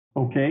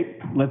Okay,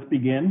 let's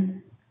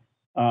begin.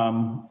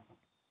 So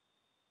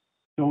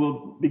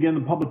we'll begin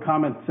the public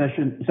comment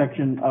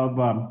section of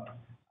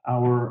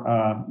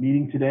our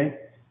meeting today.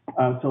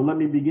 So let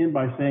me begin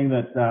by saying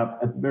that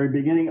at the very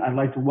beginning, I'd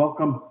like to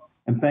welcome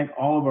and thank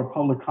all of our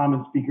public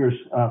comment speakers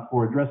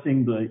for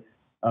addressing the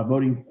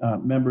voting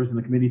members in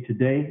the committee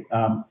today.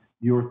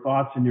 Your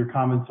thoughts and your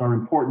comments are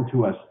important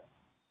to us.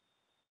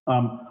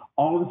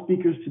 All of the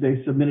speakers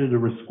today submitted a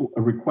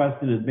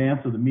request in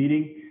advance of the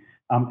meeting,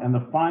 and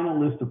the final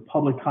list of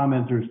public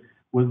commenters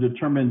was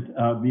determined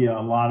via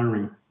a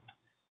lottery.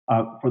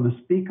 For the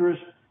speakers,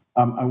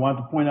 I want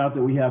to point out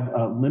that we have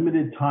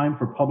limited time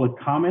for public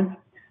comment,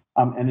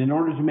 and in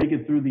order to make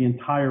it through the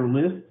entire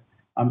list,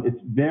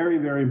 it's very,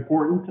 very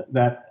important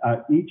that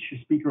each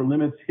speaker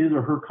limits his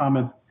or her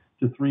comments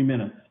to 3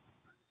 minutes.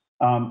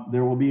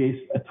 There will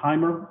be a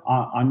timer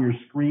on your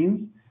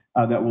screens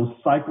that will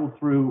cycle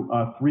through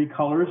 3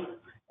 colors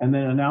and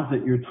then announce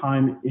that your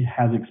time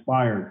has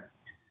expired.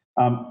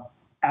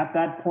 At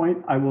that point,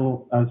 I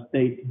will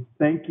state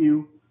thank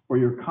you for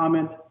your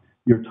comment.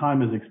 Your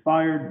time has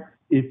expired.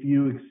 If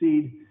you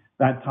exceed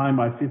that time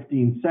by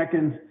 15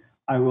 seconds,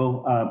 I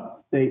will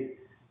state,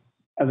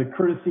 as a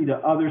courtesy to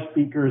other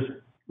speakers,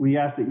 we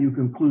ask that you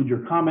conclude your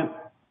comment.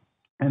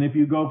 And if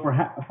you go for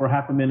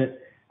half a minute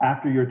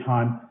after your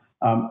time,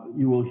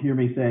 you will hear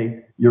me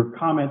say, your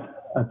comment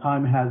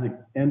time has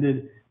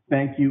ended.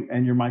 Thank you,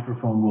 and your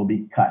microphone will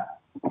be cut.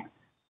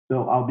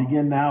 So I'll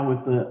begin now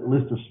with the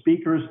list of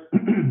speakers.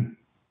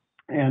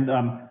 And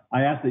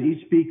I ask that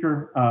each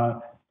speaker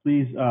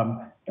please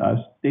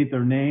state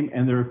their name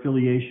and their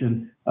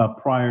affiliation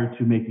prior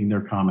to making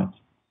their comments.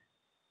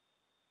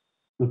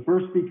 The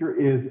first speaker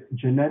is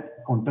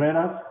Jeanette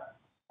Contreras.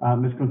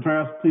 Ms.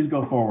 Contreras, please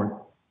go forward.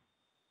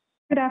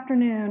 Good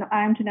afternoon.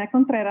 I'm Jeanette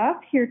Contreras,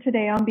 here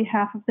today on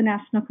behalf of the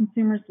National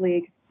Consumers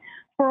League.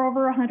 For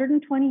over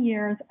 120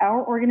 years,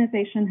 our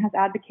organization has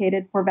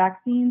advocated for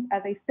vaccines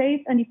as a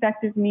safe and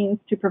effective means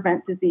to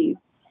prevent disease.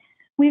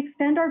 We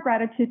extend our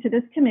gratitude to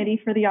this committee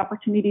for the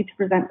opportunity to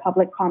present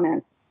public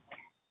comments.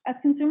 As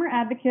consumer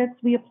advocates,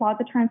 we applaud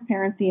the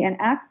transparency and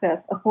access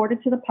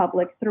afforded to the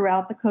public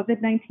throughout the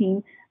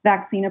COVID-19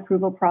 vaccine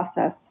approval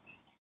process.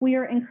 We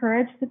are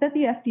encouraged that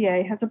the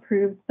FDA has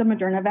approved the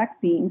Moderna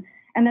vaccine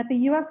and that the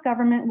U.S.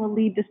 government will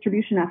lead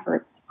distribution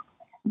efforts.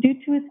 Due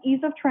to its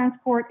ease of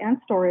transport and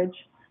storage,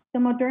 the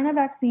Moderna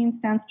vaccine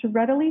stands to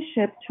readily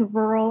ship to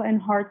rural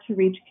and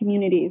hard-to-reach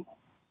communities.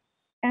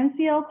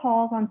 NCL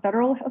calls on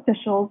federal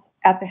officials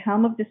at the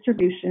helm of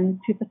distribution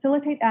to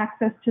facilitate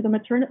access to the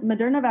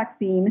Moderna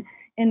vaccine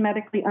in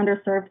medically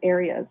underserved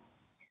areas.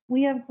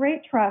 We have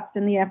great trust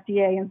in the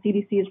FDA and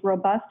CDC's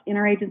robust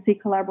interagency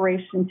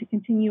collaboration to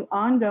continue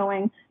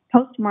ongoing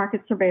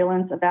post-market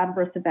surveillance of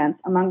adverse events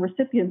among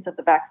recipients of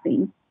the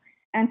vaccine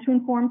and to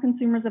inform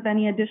consumers of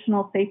any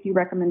additional safety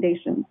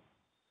recommendations.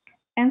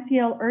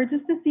 NCL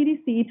urges the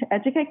CDC to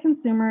educate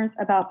consumers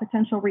about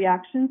potential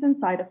reactions and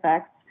side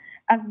effects,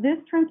 as this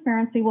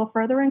transparency will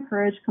further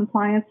encourage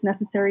compliance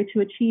necessary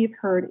to achieve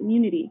herd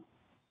immunity.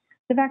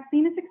 The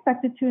vaccine is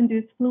expected to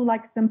induce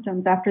flu-like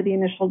symptoms after the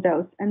initial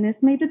dose, and this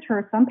may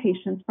deter some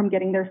patients from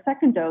getting their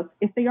second dose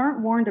if they aren't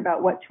warned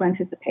about what to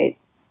anticipate.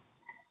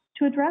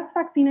 To address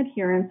vaccine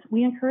adherence,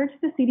 we encourage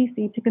the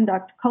CDC to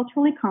conduct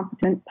culturally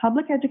competent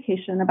public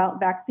education about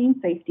vaccine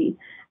safety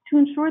to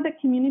ensure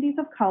that communities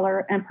of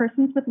color and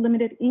persons with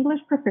limited English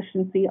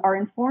proficiency are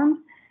informed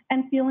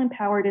and feel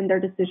empowered in their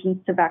decisions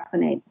to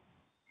vaccinate.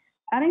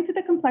 Adding to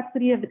the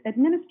complexity of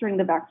administering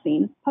the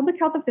vaccine, public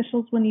health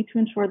officials will need to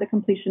ensure the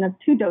completion of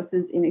 2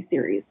 doses in a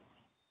series.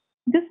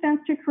 This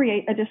stands to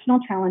create additional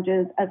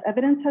challenges, as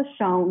evidence has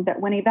shown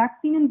that when a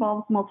vaccine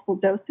involves multiple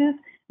doses,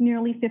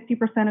 nearly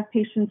 50% of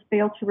patients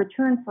fail to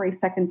return for a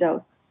second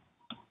dose.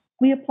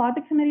 We applaud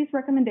the committee's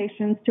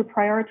recommendations to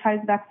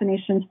prioritize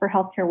vaccinations for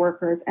healthcare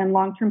workers and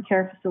long-term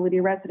care facility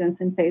residents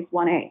in Phase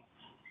 1A.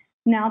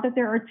 Now that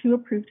there are 2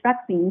 approved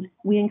vaccines,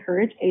 we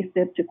encourage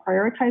ACIP to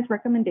prioritize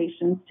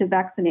recommendations to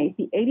vaccinate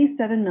the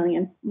 87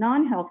 million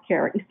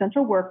non-healthcare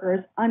essential workers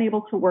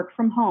unable to work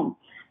from home,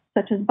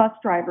 such as bus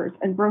drivers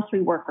and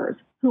grocery workers,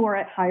 who are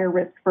at higher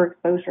risk for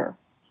exposure.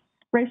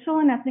 Racial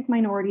and ethnic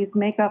minorities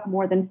make up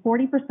more than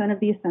 40% of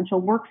the essential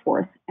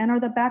workforce and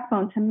are the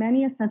backbone to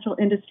many essential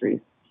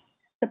industries.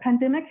 The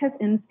pandemic has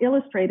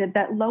illustrated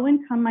that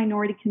low-income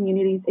minority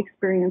communities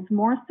experience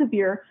more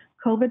severe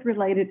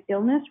COVID-related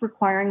illness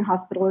requiring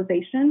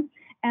hospitalization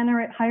and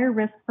are at higher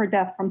risk for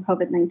death from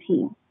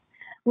COVID-19.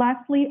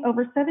 Lastly,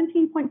 over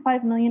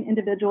 17.5 million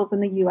individuals in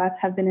the U.S.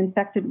 have been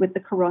infected with the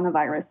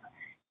coronavirus.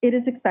 It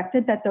is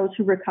expected that those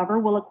who recover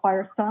will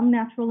acquire some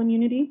natural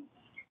immunity.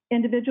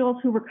 Individuals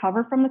who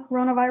recover from the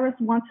coronavirus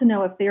want to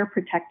know if they are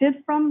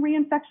protected from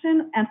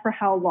reinfection and for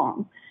how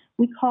long.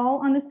 We call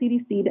on the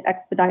CDC to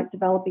expedite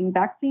developing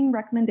vaccine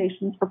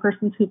recommendations for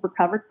persons who've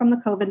recovered from the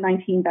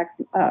COVID-19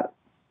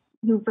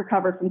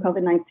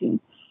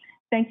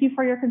 Thank you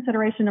for your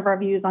consideration of our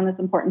views on this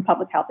important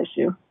public health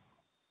issue.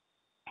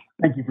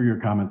 Thank you for your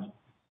comments.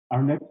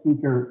 Our next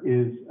speaker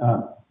is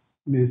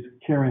Ms.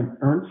 Karen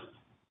Ernst.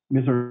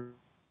 Ms. Ernst.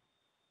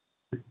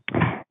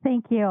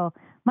 Thank you.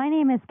 My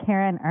name is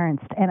Karen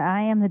Ernst, and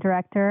I am the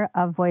Director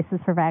of Voices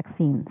for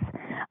Vaccines.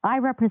 I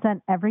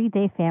represent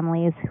everyday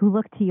families who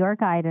look to your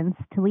guidance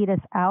to lead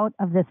us out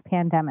of this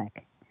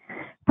pandemic.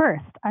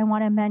 First, I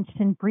want to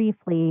mention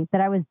briefly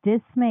that I was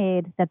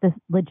dismayed that the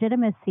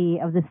legitimacy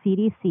of the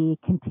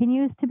CDC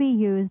continues to be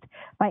used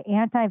by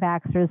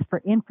anti-vaxxers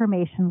for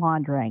information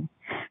laundering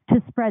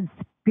to spread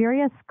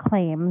spurious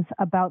claims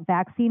about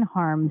vaccine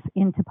harms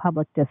into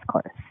public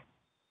discourse.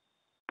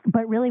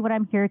 But really what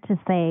I'm here to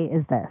say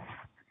is this.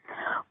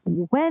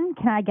 When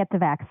can I get the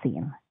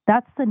vaccine?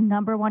 That's the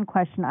number one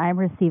question I'm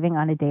receiving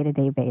on a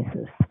day-to-day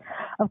basis.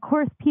 Of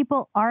course,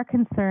 people are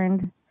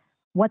concerned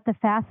what the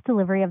fast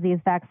delivery of these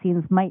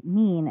vaccines might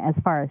mean as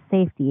far as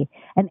safety,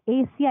 and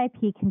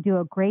ACIP can do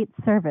a great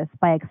service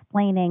by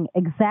explaining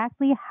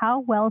exactly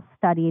how well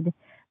studied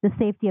the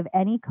safety of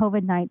any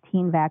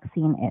COVID-19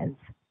 vaccine is.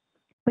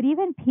 But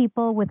even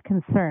people with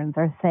concerns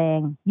are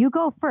saying, you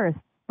go first,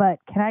 but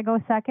can I go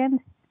second?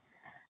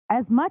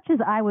 As much as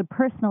I would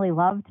personally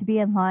love to be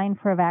in line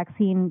for a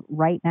vaccine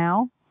right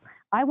now,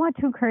 I want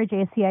to encourage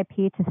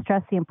ACIP to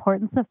stress the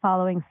importance of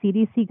following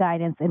CDC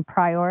guidance in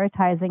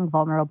prioritizing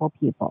vulnerable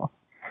people.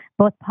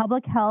 Both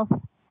public health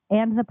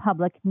and the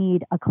public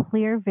need a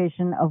clear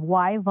vision of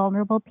why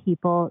vulnerable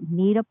people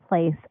need a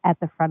place at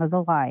the front of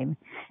the line,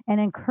 and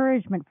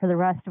encouragement for the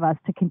rest of us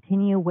to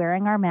continue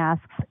wearing our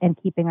masks and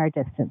keeping our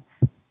distance.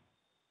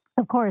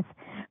 Of course,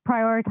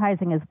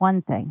 prioritizing is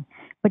one thing,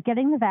 but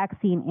getting the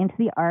vaccine into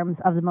the arms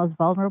of the most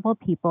vulnerable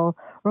people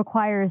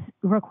requires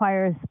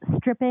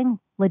stripping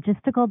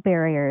logistical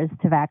barriers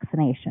to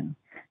vaccination,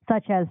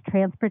 such as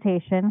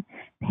transportation,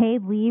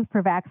 paid leave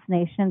for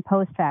vaccination and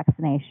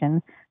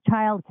post-vaccination,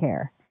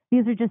 childcare.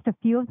 These are just a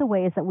few of the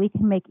ways that we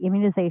can make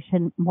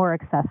immunization more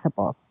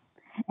accessible.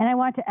 And I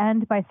want to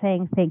end by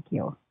saying thank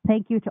you.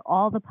 Thank you to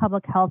all the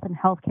public health and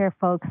healthcare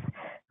folks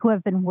who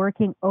have been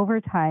working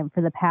overtime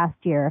for the past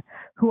year,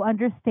 who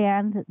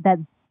understand that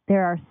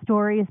there are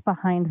stories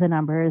behind the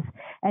numbers,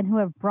 and who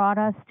have brought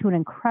us to an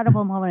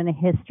incredible moment in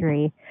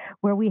history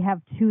where we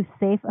have two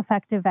safe,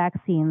 effective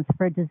vaccines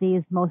for a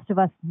disease most of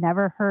us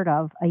never heard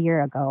of a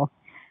year ago.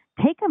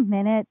 Take a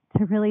minute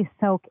to really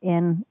soak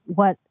in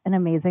what an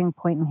amazing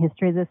point in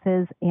history this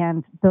is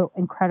and the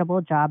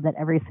incredible job that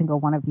every single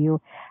one of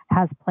you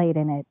has played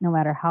in it, no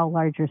matter how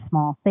large or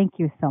small. Thank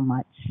you so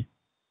much.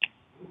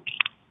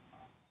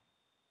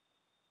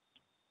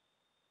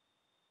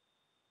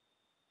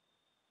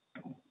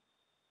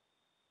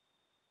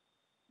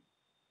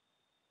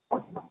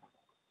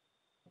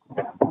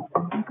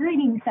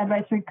 Greetings,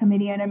 Advisory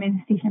Committee on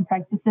Administration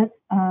Practices.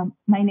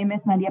 My name is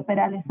Maria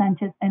Perales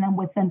Sanchez, and I'm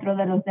with Centro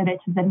de los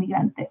Derechos del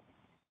Migrante,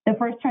 the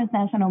first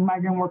transnational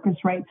migrant workers'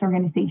 rights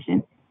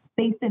organization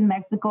based in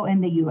Mexico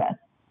and the U.S.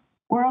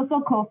 We're also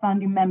a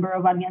co-founding member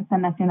of Alianza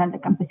Nacional de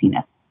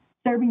Campesinas,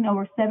 serving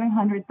over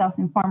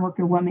 700,000 farm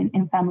worker women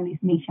and families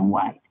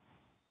nationwide.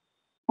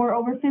 For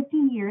over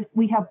 15 years,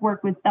 we have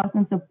worked with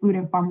thousands of food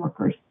and farm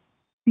workers.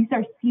 These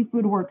are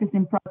seafood workers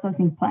in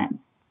processing plants,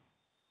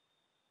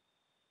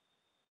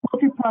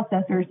 poultry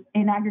processors,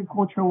 and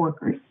agricultural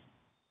workers.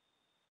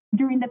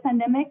 During the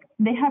pandemic,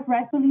 they have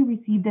rightfully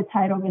received the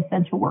title of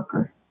essential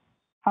worker.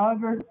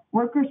 However,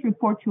 workers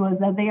report to us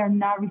that they are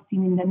not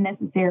receiving the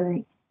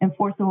necessary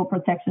enforceable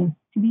protections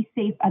to be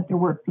safe at their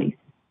workplace.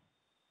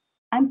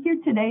 I'm here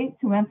today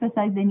to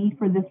emphasize the need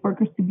for these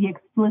workers to be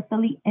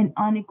explicitly and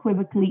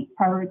unequivocally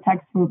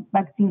prioritized for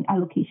vaccine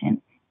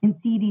allocation in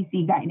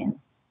CDC guidance.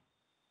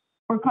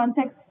 For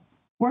context,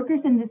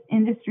 workers in this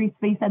industry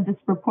face a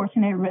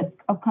disproportionate risk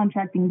of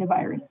contracting the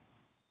virus.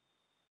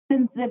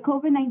 Since the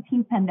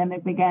COVID-19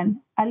 pandemic began,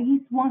 at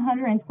least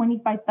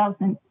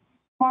 125,000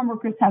 farm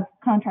workers have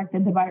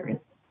contracted the virus.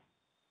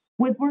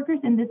 With workers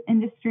in this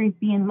industry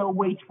being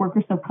low-wage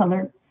workers of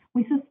color,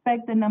 we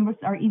suspect the numbers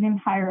are even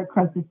higher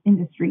across this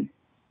industry.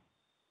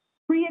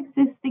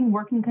 Pre-existing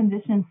working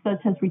conditions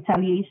such as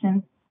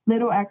retaliation,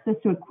 little access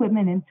to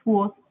equipment and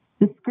tools,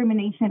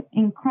 discrimination,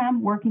 and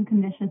cramped working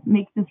conditions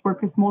make these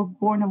workers more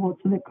vulnerable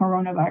to the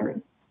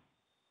coronavirus.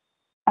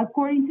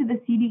 According to the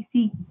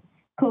CDC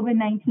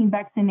COVID-19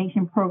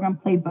 vaccination program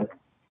playbook,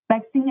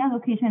 vaccine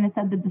allocation is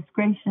at the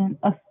discretion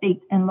of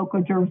state and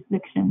local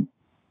jurisdictions.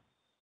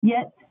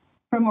 Yet,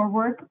 from our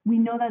work, we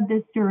know that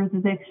these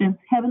jurisdictions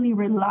heavily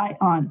rely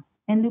on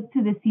and look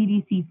to the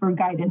CDC for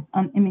guidance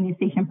on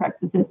immunization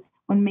practices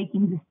when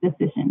making this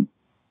decision.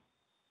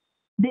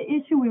 The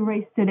issue we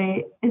raise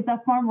today is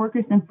that farm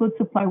workers and food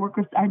supply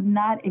workers are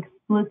not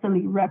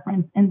explicitly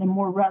referenced in the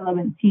more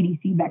relevant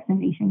CDC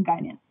vaccination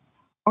guidance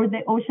or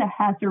the OSHA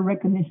hazard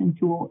recognition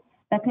tool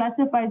that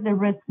classifies the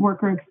risk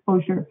worker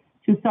exposure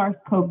to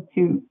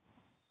SARS-CoV-2.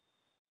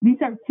 These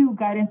are two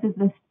guidances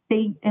that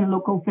state and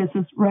local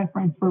officials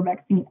reference for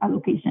vaccine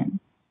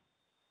allocation.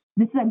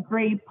 This is a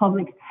grave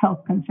public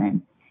health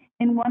concern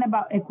and one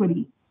about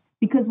equity,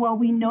 because while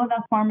we know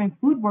that farm and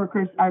food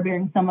workers are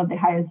bearing some of the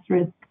highest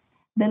risk,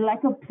 the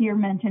lack of clear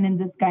mention in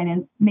this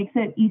guidance makes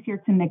it easier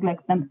to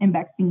neglect them in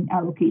vaccine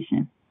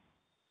allocation.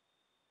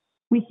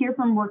 We hear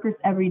from workers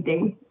every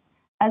day.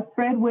 As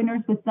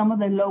breadwinners with some of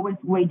the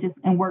lowest wages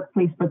and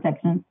workplace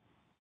protections,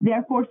 They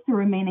are forced to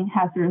remain in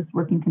hazardous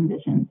working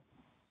conditions.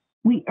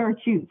 We urge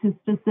you to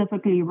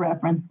specifically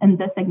reference and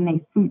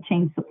designate food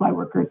chain supply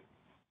workers,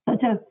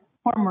 such as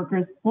farm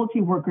workers,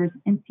 poultry workers,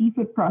 and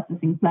seafood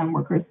processing plant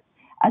workers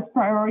as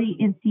priority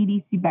in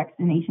CDC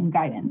vaccination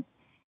guidance,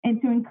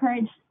 and to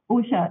encourage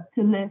OSHA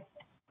to list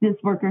these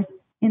workers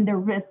in their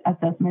risk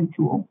assessment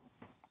tool.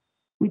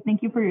 We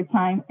thank you for your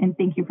time and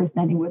thank you for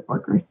standing with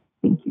workers.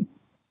 Thank you.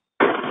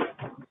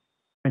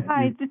 Thank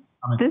Hi, you.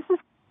 this is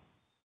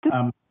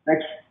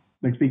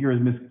Next speaker is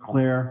Ms.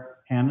 Claire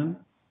Hannon.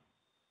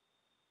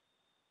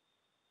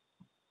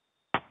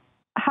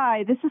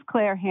 Hi, this is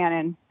Claire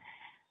Hannon,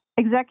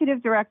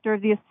 Executive Director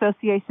of the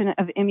Association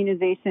of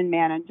Immunization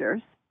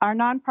Managers. Our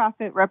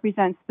nonprofit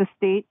represents the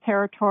state,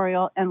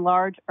 territorial, and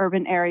large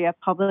urban area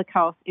public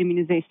health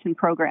immunization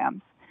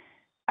programs.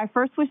 I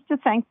first wish to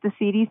thank the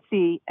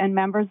CDC and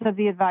members of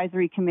the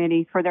advisory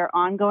committee for their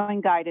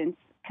ongoing guidance,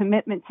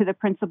 commitment to the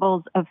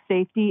principles of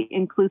safety,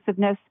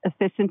 inclusiveness,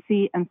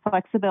 efficiency, and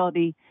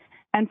flexibility,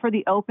 and for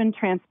the open,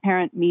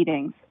 transparent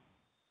meetings.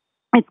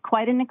 It's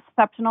quite an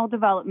exceptional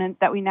development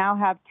that we now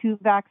have 2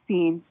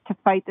 vaccines to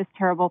fight this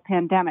terrible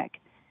pandemic.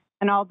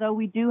 And although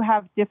we do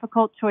have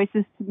difficult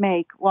choices to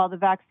make while the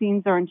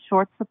vaccines are in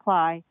short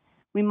supply,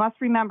 we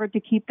must remember to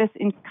keep this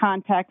in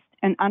context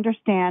and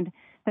understand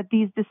that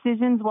these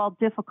decisions, while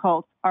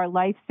difficult, are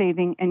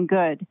life-saving and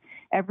good.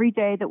 Every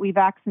day that we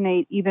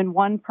vaccinate even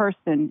one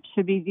person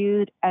should be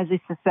viewed as a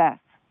success.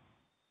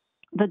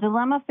 The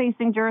dilemma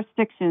facing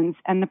jurisdictions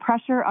and the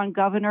pressure on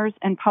governors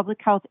and public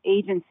health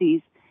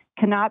agencies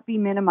cannot be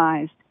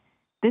minimized.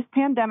 This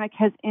pandemic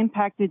has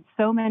impacted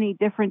so many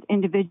different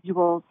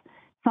individuals,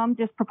 some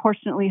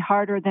disproportionately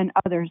harder than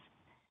others,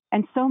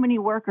 and so many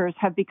workers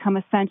have become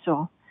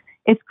essential.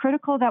 It's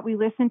critical that we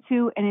listen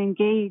to and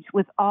engage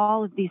with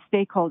all of these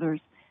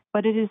stakeholders,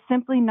 but it is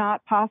simply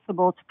not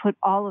possible to put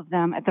all of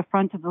them at the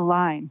front of the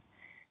line.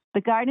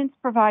 The guidance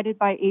provided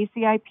by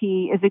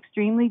ACIP is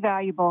extremely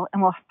valuable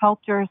and will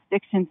help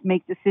jurisdictions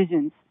make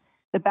decisions.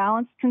 The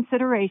balanced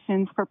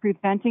considerations for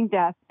preventing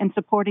death and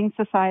supporting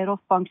societal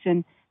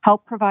function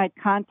help provide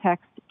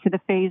context to the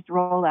phased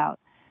rollout.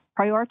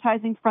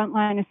 Prioritizing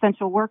frontline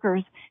essential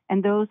workers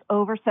and those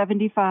over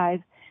 75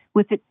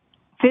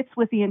 fits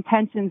with the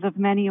intentions of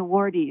many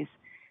awardees.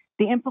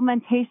 The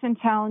implementation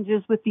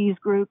challenges with these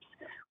groups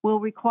will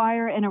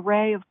require an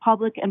array of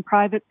public and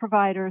private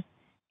providers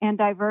and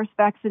diverse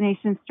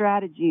vaccination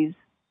strategies.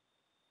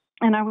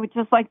 And I would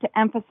just like to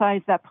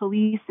emphasize that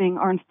policing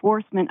or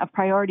enforcement of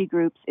priority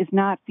groups is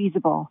not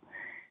feasible.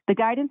 The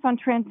guidance on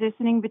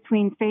transitioning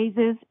between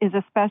phases is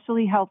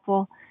especially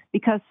helpful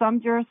because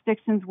some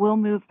jurisdictions will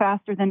move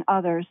faster than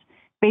others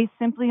based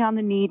simply on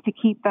the need to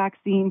keep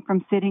vaccine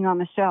from sitting on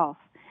the shelf.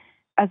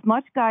 As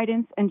much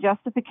guidance and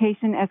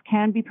justification as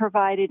can be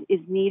provided is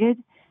needed,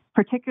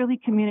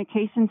 particularly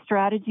communication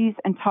strategies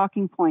and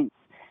talking points.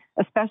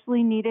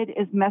 Especially needed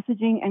is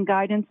messaging and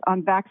guidance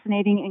on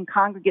vaccinating in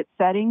congregate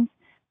settings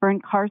for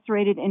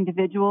incarcerated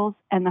individuals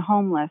and the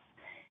homeless,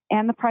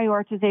 and the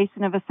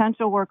prioritization of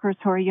essential workers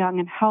who are young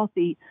and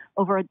healthy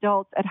over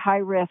adults at high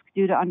risk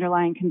due to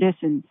underlying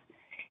conditions.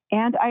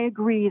 And I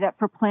agree that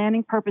for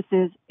planning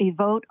purposes, a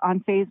vote on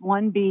Phase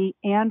 1B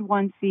and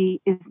 1C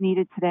is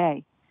needed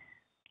today.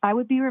 I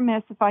would be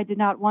remiss if I did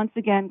not once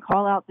again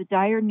call out the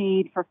dire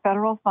need for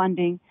federal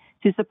funding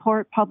to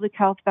support public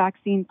health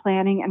vaccine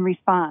planning and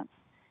response.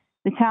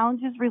 The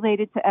challenges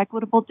related to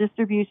equitable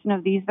distribution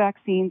of these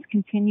vaccines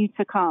continue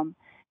to come,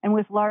 and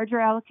with larger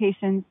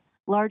allocations,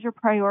 larger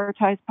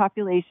prioritized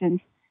populations,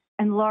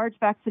 and large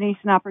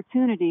vaccination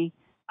opportunity,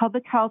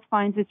 public health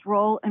finds its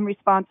role and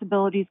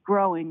responsibilities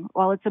growing,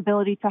 while its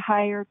ability to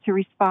hire, to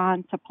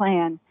respond, to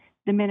plan,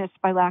 diminished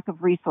by lack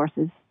of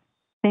resources.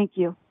 Thank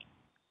you.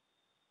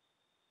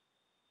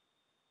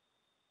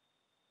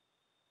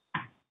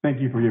 Thank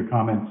you for your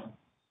comments.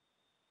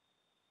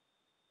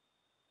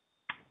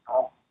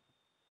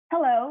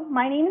 Hello,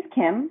 my name is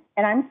Kim,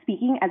 and I'm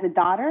speaking as a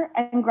daughter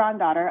and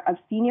granddaughter of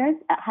seniors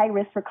at high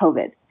risk for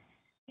COVID.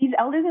 These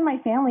elders in my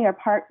family are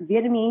part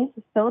Vietnamese,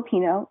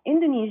 Filipino,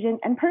 Indonesian,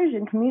 and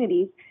Persian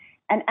communities,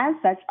 and as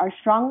such are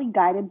strongly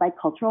guided by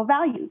cultural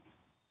values.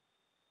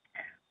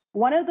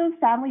 One of those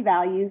family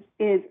values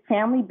is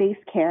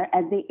family-based care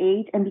as they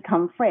age and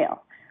become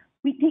frail.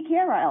 We take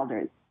care of our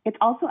elders. It's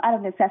also out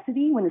of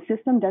necessity when the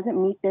system doesn't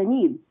meet their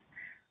needs.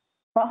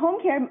 But home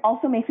care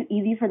also makes it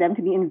easy for them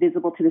to be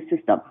invisible to the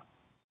system.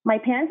 My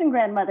parents and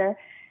grandmother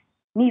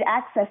need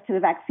access to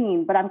the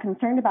vaccine, but I'm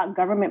concerned about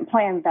government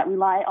plans that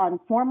rely on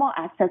formal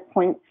access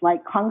points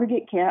like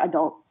congregate care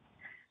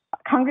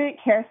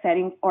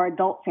settings or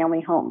adult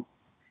family homes.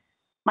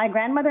 My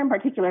grandmother in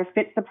particular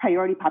fits the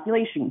priority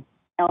population: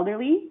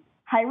 elderly,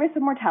 high risk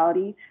of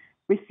mortality,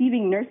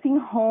 receiving nursing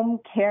home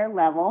care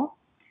level,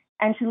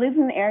 and she lives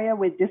in an area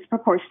with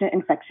disproportionate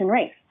infection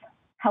rates.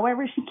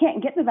 However, she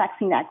can't get the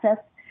vaccine access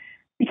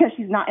because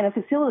she's not in a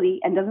facility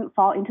and doesn't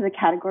fall into the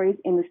categories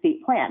in the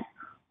state plan,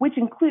 which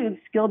includes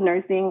skilled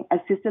nursing,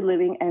 assisted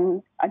living,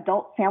 and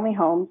adult family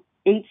homes,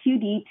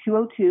 HUD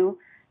 202,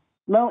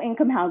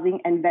 low-income housing,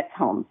 and vets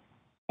homes.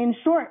 In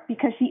short,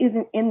 because she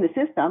isn't in the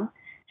system,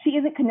 She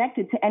isn't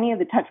connected to any of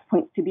the touch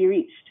points to be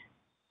reached.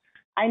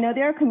 I know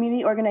there are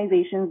community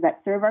organizations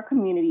that serve our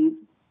communities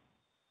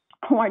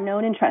who are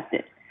known and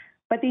trusted,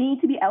 but they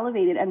need to be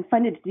elevated and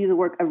funded to do the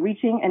work of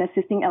reaching and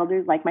assisting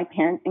elders like my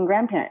parents and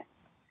grandparents.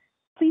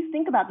 Please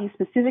think about these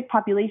specific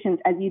populations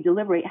as you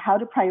deliberate how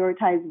to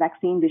prioritize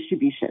vaccine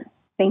distribution.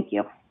 Thank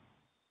you.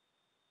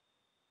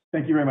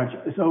 Thank you very much.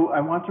 So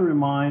I want to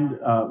remind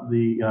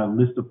the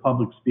list of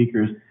public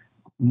speakers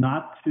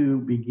not to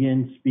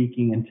begin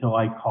speaking until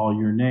I call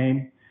your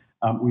name.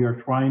 We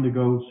are trying to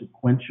go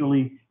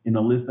sequentially in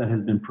a list that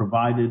has been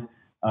provided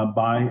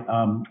by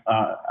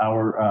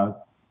our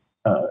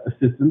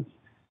assistants.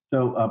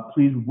 So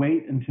please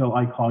wait until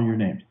I call your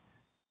names.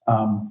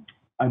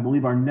 I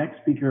believe our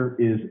next speaker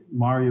is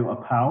Mario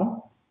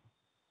Apau.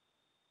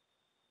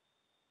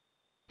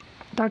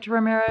 Dr.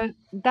 Romero,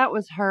 that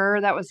was her.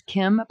 That was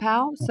Kim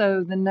Apau.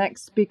 So the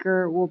next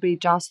speaker will be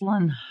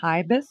Jocelyn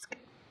Hybisk.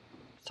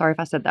 Sorry if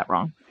I said that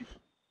wrong.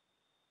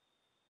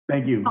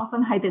 Thank you.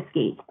 Jocelyn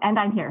Hybiski, and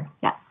I'm here,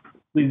 yes.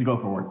 Please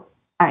go forward.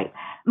 All right.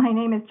 My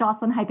name is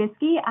Jocelyn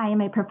Hybiski. I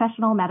am a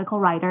professional medical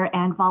writer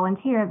and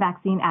volunteer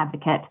vaccine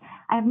advocate.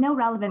 I have no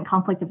relevant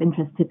conflict of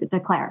interest to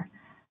declare.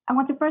 I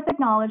want to first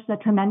acknowledge the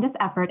tremendous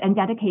effort and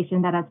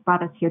dedication that has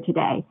brought us here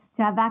today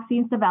to have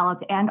vaccines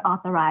developed and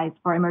authorized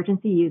for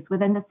emergency use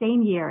within the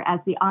same year as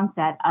the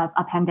onset of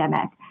a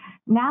pandemic.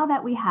 Now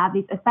that we have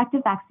these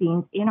effective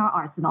vaccines in our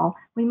arsenal,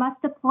 we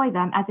must deploy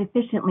them as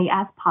efficiently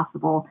as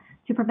possible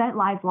to prevent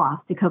lives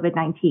lost to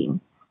COVID-19.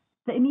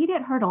 The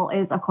immediate hurdle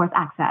is, of course,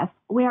 access.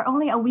 We are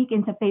only a week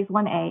into phase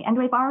 1A, and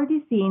we've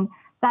already seen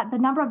that the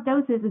number of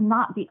doses is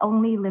not the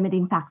only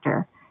limiting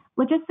factor.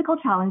 Logistical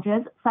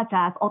challenges, such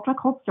as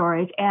ultra-cold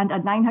storage and a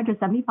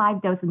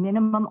 975-dose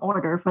minimum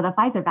order for the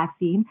Pfizer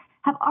vaccine,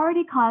 have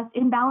already caused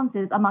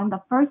imbalances among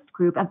the first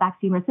group of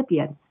vaccine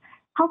recipients.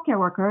 Healthcare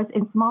workers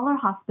in smaller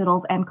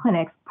hospitals and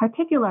clinics,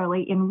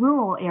 particularly in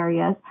rural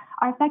areas,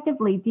 are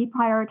effectively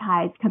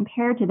deprioritized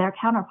compared to their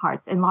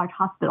counterparts in large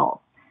hospitals.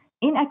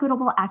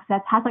 Inequitable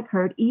access has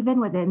occurred even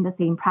within the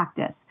same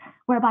practice,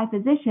 whereby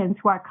physicians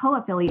who are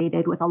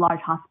co-affiliated with a large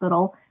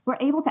hospital were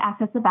able to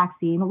access the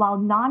vaccine while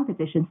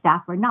non-physician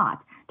staff were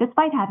not,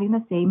 despite having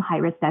the same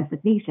high-risk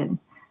designation.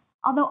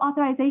 Although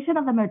authorization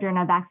of the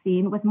Moderna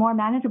vaccine with more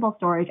manageable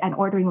storage and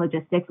ordering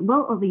logistics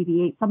will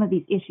alleviate some of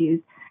these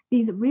issues,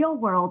 these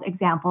real-world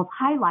examples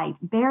highlight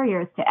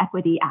barriers to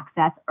equity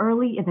access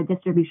early in the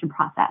distribution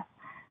process.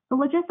 The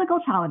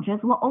logistical challenges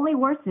will only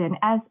worsen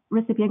as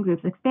recipient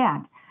groups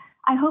expand.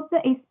 I hope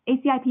the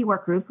ACIP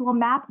work groups will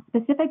map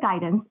specific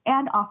guidance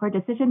and offer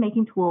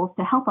decision-making tools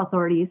to health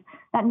authorities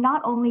that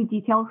not only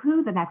detail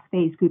who the next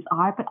phase groups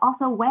are, but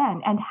also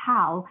when and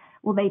how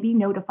will they be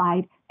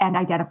notified and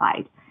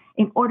identified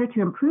in order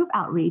to improve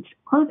outreach,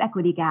 close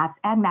equity gaps,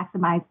 and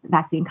maximize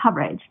vaccine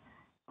coverage.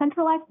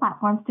 Centralized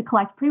platforms to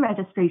collect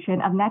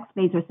pre-registration of next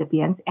phase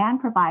recipients and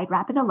provide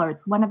rapid alerts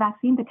when a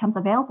vaccine becomes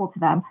available to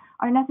them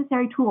are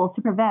necessary tools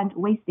to prevent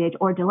wastage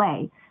or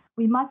delay.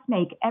 We must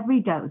make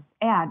every dose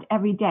and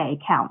every day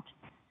count.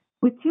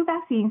 With 2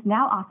 vaccines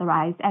now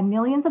authorized and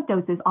millions of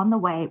doses on the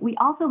way, we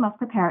also must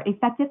prepare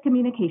effective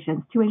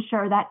communications to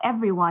ensure that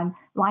everyone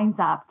lines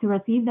up to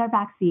receive their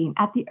vaccine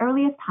at the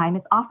earliest time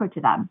it's offered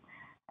to them.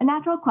 A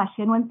natural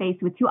question when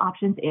faced with 2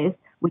 options is,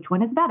 which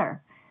one is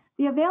better?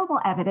 The available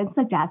evidence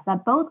suggests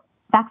that both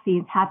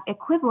vaccines have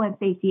equivalent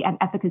safety and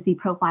efficacy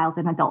profiles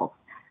in adults.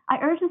 I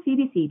urge the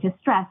CDC to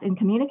stress in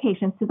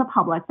communications to the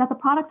public that the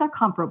products are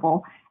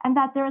comparable and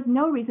that there is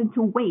no reason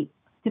to wait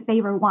to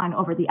favor one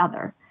over the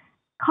other.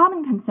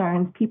 Common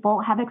concerns people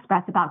have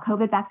expressed about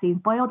COVID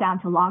vaccines boil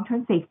down to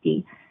long-term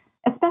safety,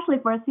 especially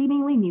for a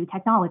seemingly new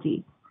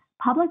technology.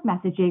 Public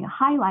messaging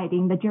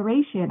highlighting the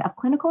duration of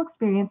clinical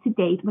experience to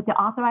date with the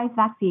authorized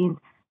vaccines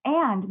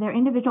and their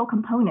individual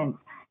components,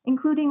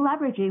 including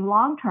leveraging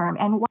long-term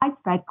and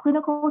widespread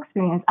clinical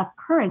experience of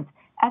current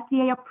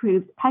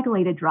FDA-approved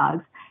pegylated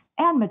drugs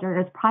and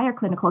Moderna's prior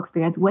clinical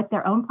experience with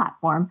their own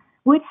platform,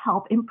 would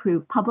help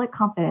improve public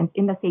confidence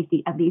in the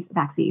safety of these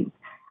vaccines.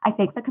 I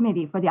thank the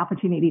committee for the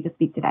opportunity to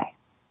speak today.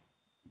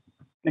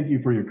 Thank you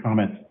for your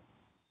comments.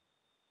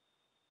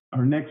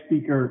 Our next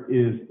speaker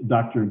is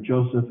Dr.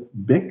 Joseph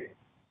Bick.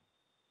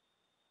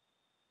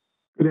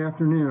 Good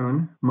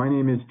afternoon. My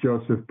name is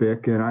Joseph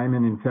Bick, and I'm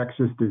an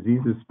infectious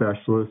diseases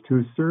specialist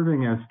who's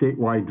serving as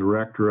statewide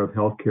director of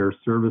healthcare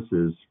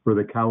services for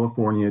the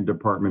California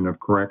Department of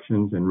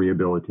Corrections and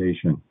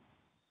Rehabilitation.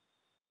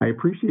 I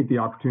appreciate the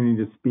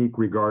opportunity to speak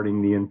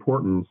regarding the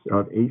importance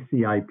of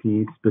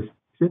ACIP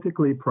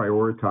specifically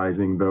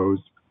prioritizing those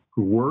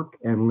who work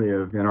and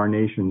live in our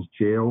nation's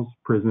jails,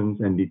 prisons,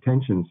 and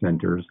detention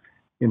centers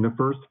in the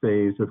first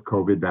phase of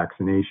COVID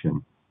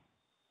vaccination.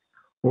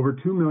 Over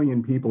 2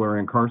 million people are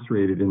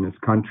incarcerated in this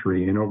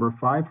country, and over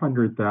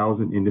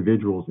 500,000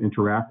 individuals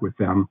interact with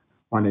them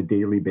on a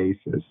daily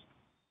basis.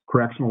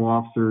 Correctional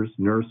officers,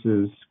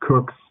 nurses,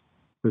 cooks,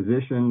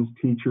 physicians,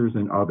 teachers,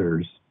 and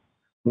others.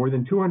 More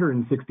than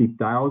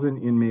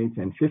 260,000 inmates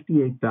and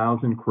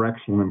 58,000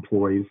 correctional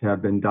employees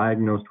have been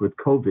diagnosed with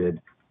COVID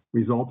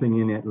resulting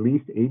in at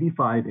least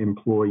 85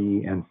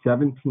 employee and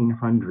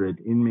 1,700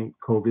 inmate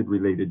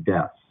COVID-related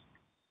deaths.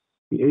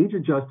 The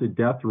age-adjusted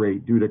death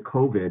rate due to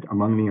COVID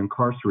among the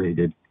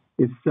incarcerated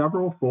is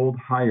several-fold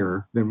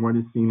higher than what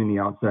is seen in the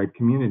outside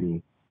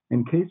community,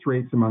 and case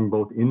rates among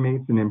both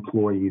inmates and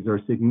employees are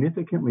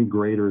significantly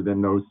greater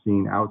than those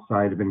seen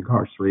outside of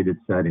incarcerated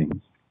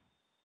settings.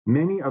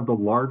 Many of the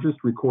largest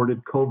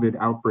recorded COVID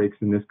outbreaks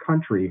in this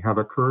country have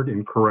occurred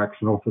in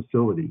correctional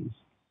facilities.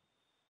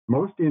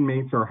 Most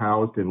inmates are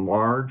housed in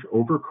large,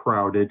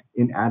 overcrowded,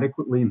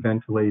 inadequately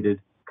ventilated,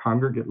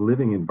 congregate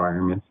living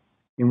environments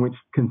in which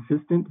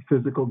consistent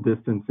physical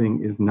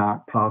distancing is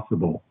not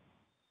possible.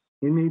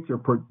 Inmates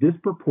are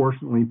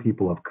disproportionately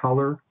people of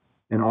color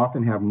and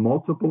often have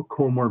multiple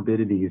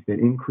comorbidities that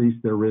increase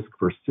their risk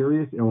for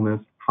serious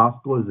illness,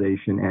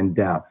 hospitalization, and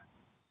death.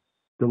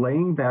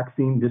 Delaying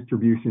vaccine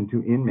distribution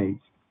to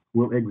inmates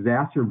will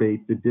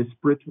exacerbate the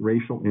disparate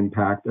racial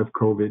impact of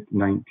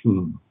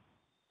COVID-19.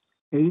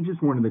 Age is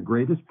one of the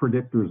greatest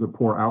predictors of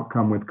poor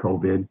outcome with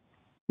COVID.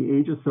 The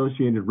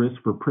age-associated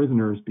risk for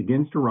prisoners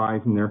begins to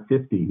rise in their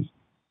 50s.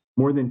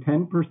 More than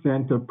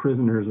 10% of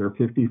prisoners are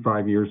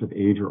 55 years of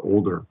age or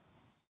older.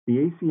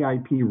 The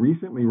ACIP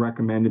recently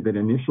recommended that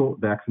initial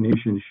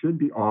vaccination should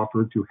be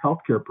offered to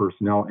healthcare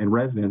personnel and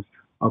residents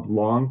of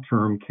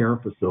long-term care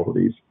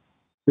facilities.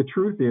 The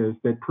truth is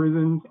that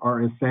prisons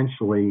are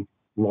essentially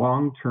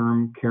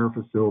long-term care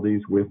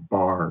facilities with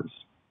bars.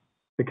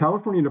 The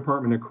California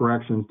Department of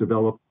Corrections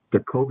developed the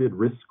COVID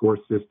risk score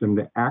system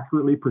that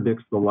accurately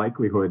predicts the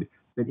likelihood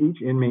that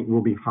each inmate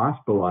will be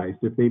hospitalized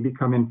if they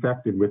become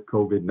infected with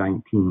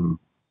COVID-19.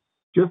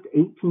 Just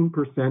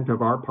 18%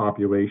 of our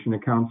population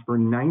accounts for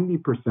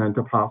 90%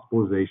 of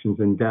hospitalizations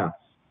and deaths.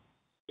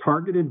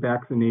 Targeted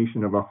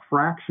vaccination of a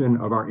fraction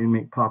of our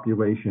inmate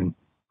population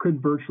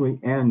could virtually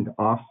end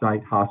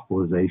off-site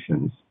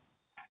hospitalizations.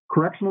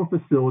 Correctional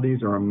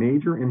facilities are a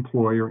major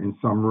employer in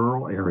some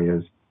rural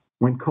areas.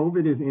 When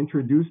COVID is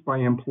introduced by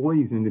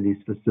employees into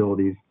these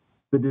facilities,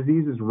 the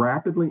disease is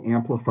rapidly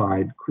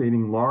amplified,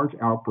 creating large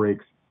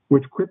outbreaks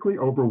which quickly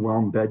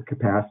overwhelm bed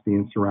capacity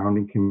in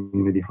surrounding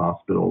community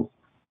hospitals.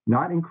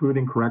 Not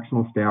including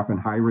correctional staff and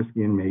high-risk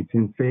inmates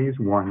in phase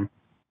 1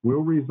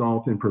 will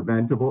result in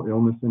preventable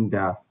illness and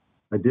death,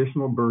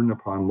 additional burden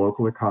upon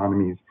local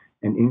economies,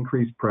 and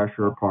increased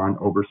pressure upon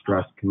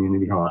overstressed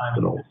community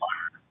hospitals.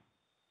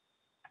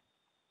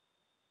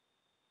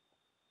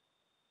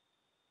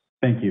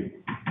 Thank you.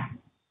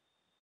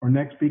 Our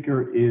next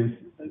speaker is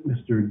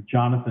Mr.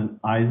 Jonathan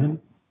Eisen.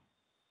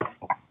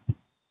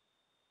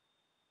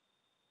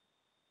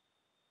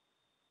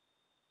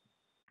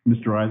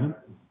 Mr. Eisen?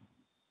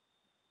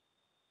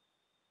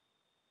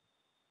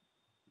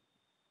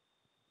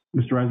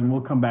 Mr. Eisen,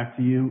 we'll come back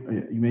to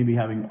you. You may be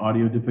having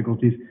audio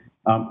difficulties.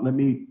 Let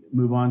me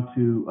move on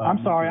to...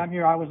 I'm sorry, I'm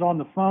here. I was on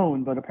the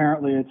phone, but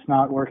apparently it's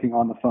not working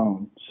on the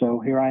phone. So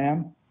here I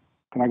am.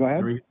 Can I go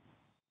ahead?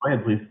 Go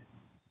ahead, please.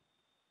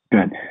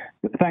 Good.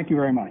 Thank you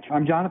very much.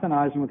 I'm Jonathan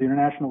Eisen with the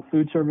International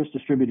Food Service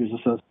Distributors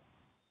Association.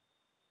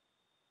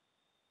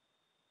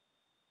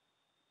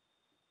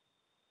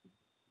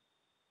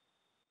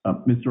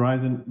 Mr.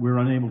 Eisen, we're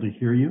unable to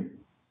hear you.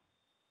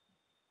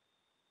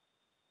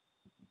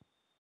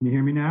 Can you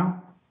hear me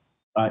now?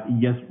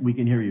 Yes, we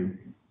can hear you.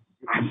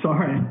 I'm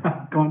sorry,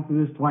 I've gone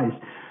through this twice.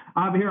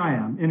 Here I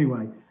am.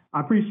 Anyway, I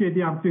appreciate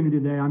the opportunity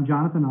today. I'm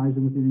Jonathan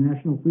Eisen with the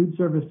International Food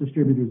Service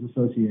Distributors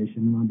Association,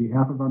 and on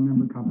behalf of our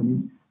member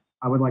companies,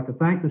 I would like to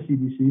thank the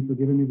CDC for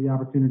giving me the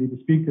opportunity to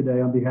speak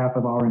today on behalf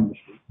of our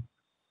industry.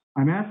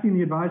 I'm asking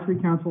the Advisory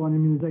Council on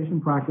Immunization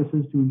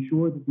Practices to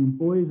ensure that the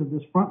employees of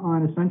this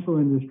frontline essential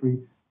industry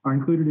are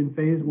included in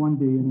Phase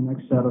 1B in the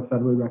next set of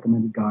federally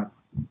recommended guidelines.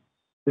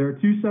 There are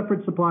two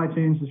separate supply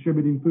chains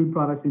distributing food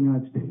products in the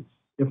United States.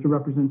 IFTA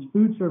represents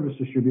food service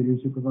distributors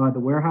who provide the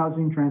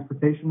warehousing,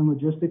 transportation, and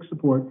logistics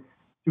support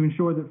to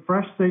ensure that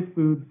fresh, safe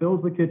food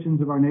fills the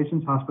kitchens of our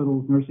nation's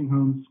hospitals, nursing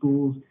homes,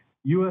 schools,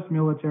 U.S.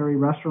 military,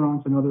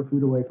 restaurants, and other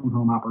food away from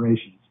home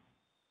operations.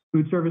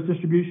 Food service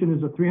distribution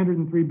is a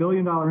 $303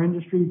 billion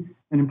industry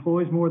and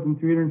employs more than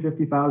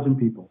 350,000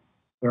 people.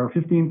 There are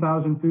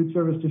 15,000 food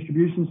service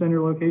distribution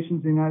center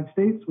locations in the United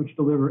States, which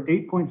deliver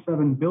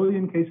 8.7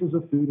 billion cases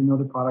of food and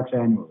other products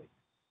annually.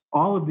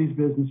 All of these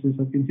businesses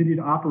have continued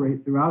to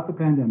operate throughout the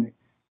pandemic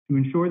to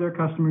ensure their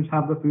customers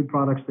have the food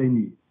products they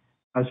need.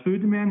 As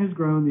food demand has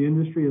grown, the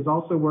industry has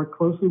also worked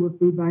closely with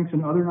food banks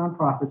and other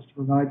nonprofits to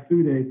provide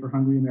food aid for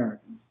hungry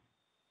Americans.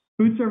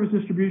 Food service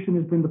distribution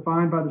has been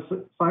defined by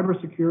the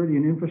Cybersecurity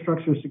and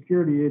Infrastructure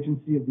Security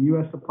Agency of the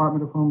U.S.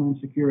 Department of Homeland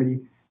Security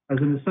as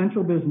an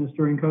essential business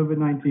during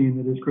COVID-19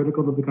 that is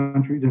critical to the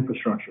country's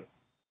infrastructure.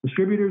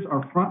 Distributors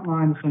are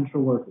frontline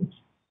essential workers.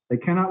 They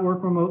cannot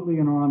work remotely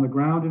and are on the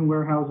ground in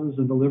warehouses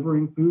and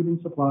delivering food and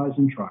supplies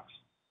in trucks.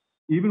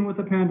 Even with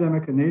the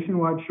pandemic, a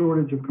nationwide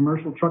shortage of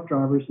commercial truck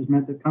drivers has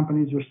meant that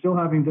companies are still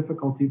having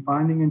difficulty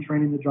finding and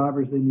training the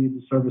drivers they need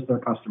to service their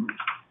customers.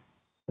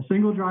 A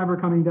single driver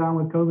coming down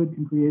with COVID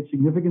can create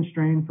significant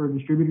strain for a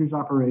distributor's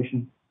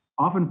operation,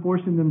 often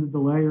forcing them to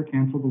delay or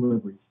cancel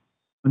deliveries.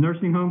 A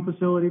nursing home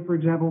facility, for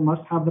example,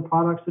 must have the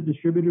products that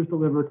distributors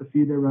deliver to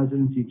feed their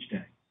residents each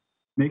day.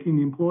 Making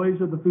the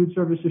employees of the food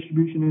service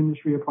distribution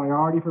industry a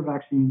priority for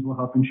vaccines will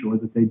help ensure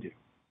that they do.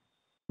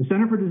 The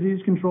Center for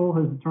Disease Control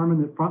has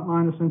determined that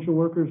frontline essential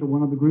workers are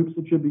one of the groups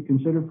that should be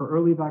considered for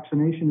early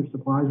vaccination if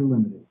supplies are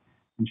limited.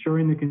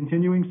 Ensuring the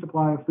continuing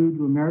supply of food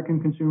to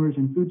American consumers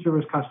and food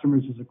service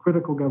customers is a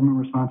critical government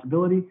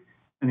responsibility,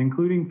 and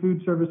including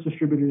food service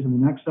distributors in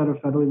the next set of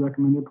federally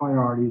recommended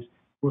priorities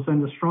will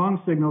send a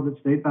strong signal that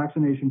state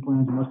vaccination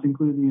plans must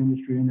include the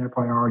industry in their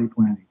priority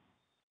planning.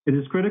 It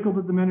is critical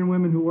that the men and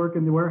women who work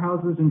in the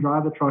warehouses and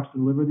drive the trucks to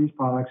deliver these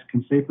products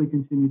can safely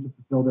continue to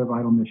fulfill their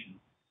vital mission.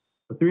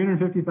 The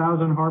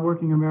 350,000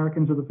 hardworking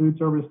Americans of the food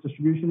service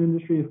distribution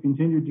industry have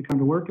continued to come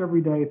to work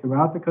every day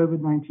throughout the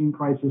COVID-19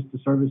 crisis to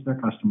service their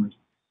customers.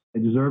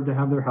 They deserve to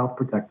have their health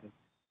protected.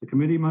 The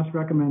committee must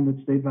recommend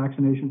that state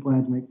vaccination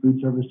plans make food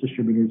service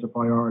distributors a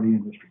priority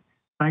industry.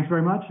 Thanks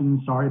very much,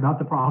 and sorry about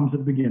the problems at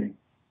the beginning.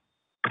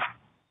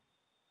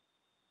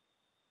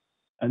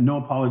 No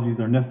apologies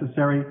are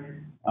necessary.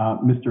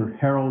 Mr.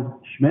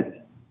 Harold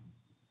Schmidt.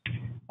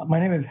 My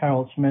name is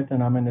Harold Schmidt,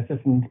 and I'm an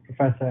assistant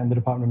professor in the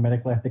Department of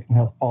Medical Ethics and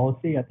Health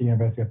Policy at the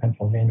University of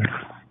Pennsylvania.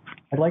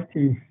 I'd like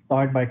to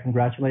start by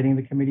congratulating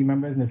the committee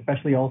members, and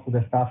especially also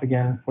the staff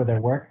again, for their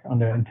work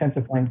under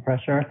intensifying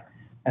pressure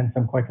and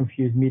some quite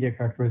confused media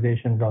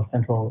characterizations of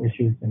central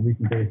issues in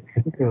recent days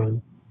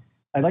particularly.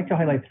 I'd like to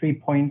highlight 3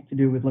 points to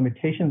do with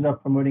limitations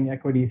of promoting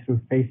equity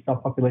through phase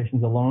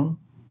subpopulations alone,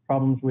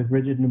 problems with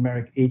rigid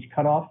numeric age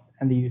cutoffs,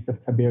 and the use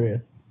of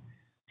Tiberius.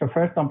 So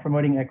first, on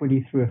promoting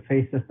equity through a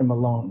phase system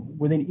alone.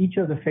 Within each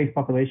of the phase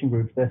population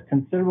groups, there's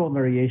considerable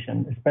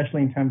variation,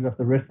 especially in terms of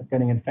the risk of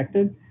getting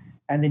infected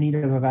and the need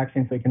of a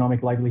vaccine for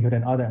economic livelihood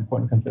and other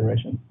important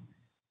considerations.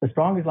 The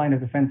strongest line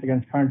of defense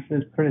against current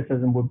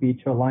criticism would be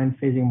to align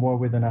phasing more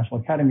with the National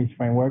Academy's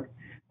framework,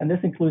 and this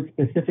includes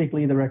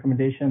specifically the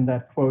recommendation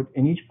that, quote,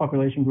 in each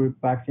population group,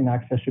 vaccine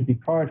access should be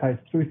prioritized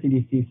through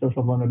CDC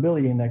Social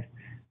Vulnerability Index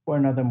or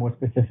another more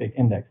specific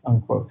index,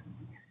 unquote.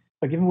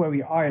 But given where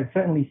we are, it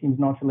certainly seems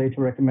not too late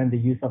to recommend the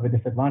use of a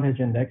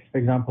disadvantage index, for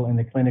example, in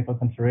the clinical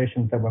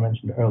considerations that were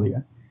mentioned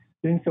earlier.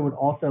 Doing so would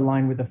also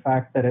align with the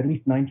fact that at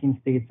least 19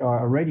 states are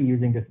already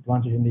using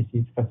disadvantage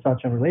indices for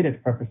such and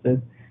related purposes,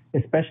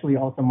 especially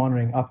also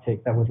monitoring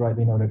uptake that was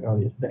rightly noted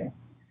earlier today.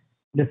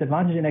 The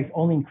disadvantage index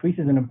only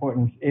increases in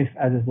importance if,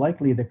 as is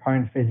likely, the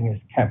current phasing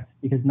is kept,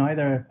 because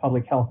neither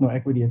public health nor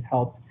equity is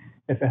helped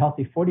if a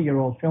healthy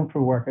 40-year-old film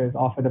crew worker is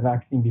offered a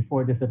vaccine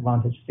before a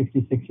disadvantaged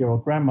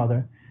 66-year-old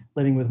grandmother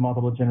living with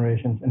multiple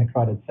generations in a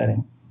crowded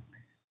setting.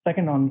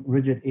 Second, on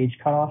rigid age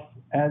cutoffs,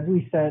 as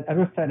was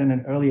said in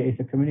an earlier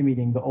ACIP committee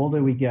meeting, the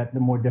older we get, the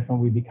more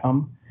different we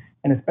become.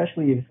 And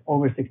especially if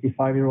over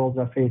 65-year-olds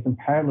are phased in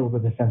parallel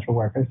with essential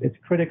workers, it's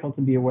critical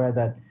to be aware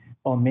that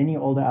while many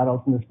older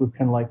adults in this group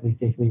can likely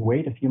safely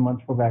wait a few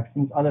months for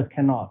vaccines, others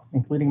cannot,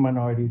 including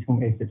minorities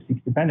whom ACIP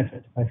seeks to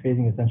benefit by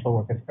phasing essential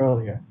workers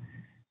earlier.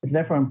 It's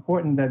therefore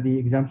important that the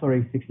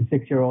exemplary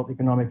 66-year-old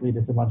economically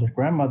disadvantaged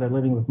grandmother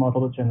living with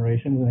multiple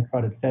generations in a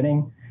crowded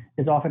setting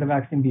is offered a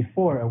vaccine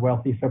before a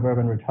wealthy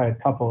suburban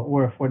retired couple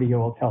or a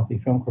 40-year-old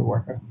healthy film crew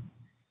worker.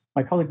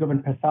 My colleague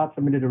Govind Prasad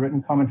submitted a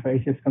written comment for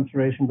ACIP's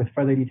consideration with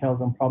further details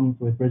on problems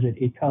with rigid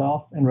age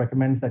cutoffs and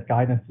recommends that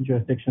guidance to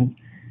jurisdictions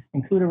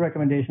include a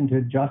recommendation to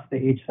adjust the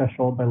age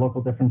threshold by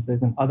local differences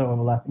and other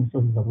overlapping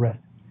sources of risk.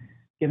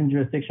 Given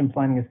jurisdiction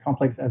planning is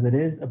complex as it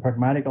is, a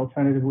pragmatic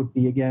alternative would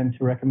be, again,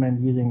 to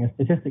recommend using a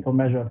statistical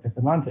measure of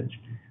disadvantage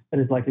that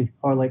is likely to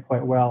correlate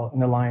quite well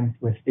and aligns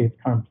with states'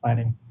 current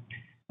planning.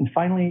 And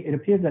finally, it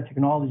appears that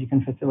technology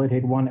can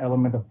facilitate one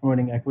element of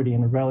promoting equity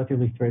in a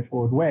relatively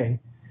straightforward way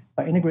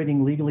by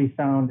integrating legally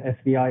sound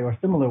SVI or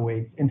similar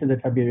weights into the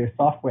Tiberius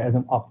software as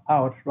an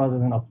opt-out rather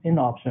than opt-in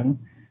option.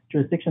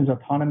 Jurisdictions'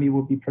 autonomy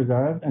will be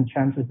preserved and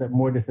chances that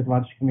more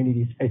disadvantaged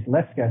communities face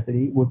less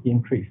scarcity would be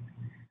increased.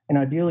 And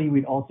ideally,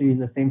 we'd also use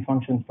the same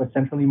functions for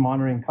centrally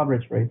monitoring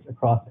coverage rates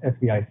across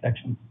SVI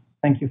sections.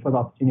 Thank you for the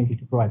opportunity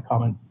to provide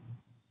comments.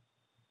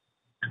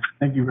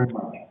 Thank you very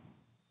much.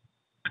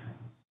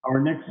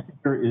 Our next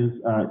speaker is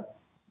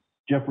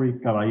Jeffrey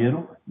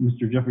Caballero.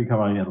 Mr. Jeffrey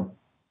Caballero.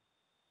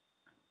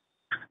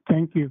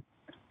 Thank you.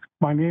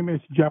 My name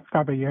is Jeff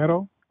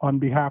Caballero on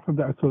behalf of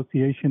the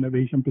Association of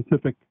Asian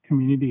Pacific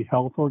Community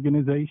Health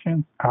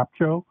Organizations,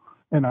 APCHO,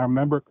 and our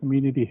member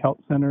community health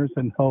centers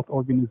and health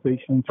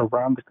organizations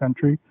around the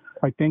country.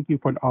 I thank you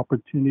for the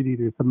opportunity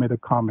to submit a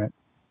comment.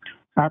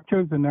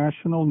 APCHO is a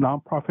national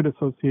nonprofit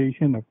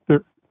association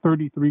of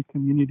 33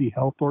 community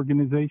health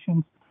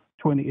organizations.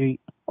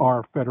 28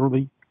 are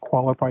federally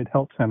qualified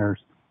health centers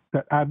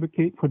that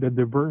advocate for the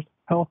diverse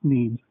health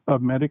needs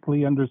of medically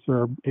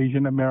underserved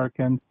Asian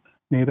Americans,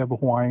 Native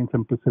Hawaiians,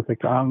 and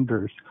Pacific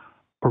Islanders,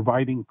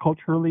 providing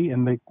culturally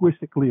and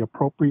linguistically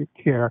appropriate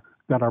care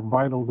that are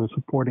vital to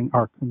supporting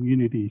our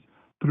communities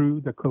through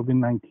the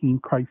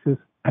COVID-19 crisis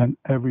and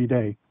every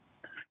day.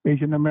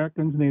 Asian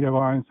Americans, Native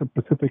Hawaiians, and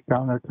Pacific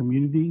Islander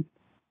communities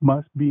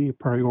must be a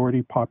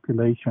priority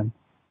population.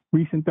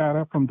 Recent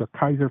data from the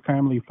Kaiser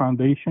Family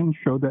Foundation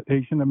show that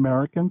Asian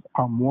Americans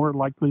are more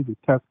likely to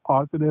test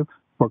positive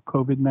for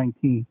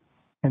COVID-19,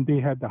 and they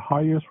had the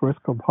highest risk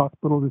of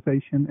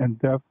hospitalization and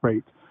death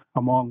rates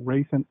among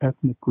race and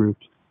ethnic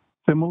groups.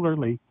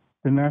 Similarly,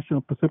 the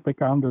National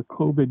Pacific Islander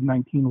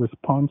COVID-19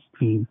 response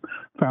team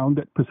found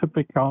that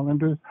Pacific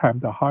Islanders have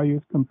the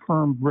highest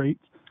confirmed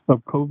rates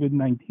of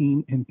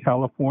COVID-19 in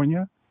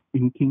California,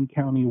 in King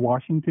County,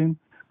 Washington,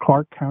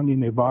 Clark County,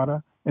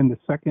 Nevada, and the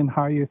second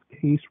highest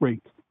case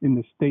rates in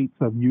the states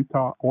of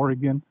Utah,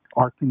 Oregon,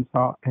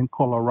 Arkansas, and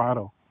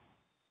Colorado.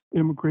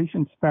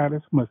 Immigration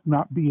status must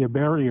not be a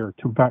barrier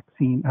to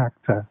vaccine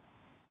access.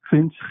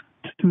 Since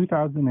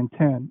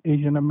 2010,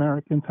 Asian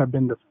Americans have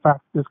been the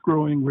fastest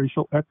growing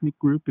racial ethnic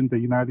group in the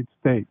United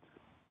States.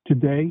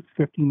 Today,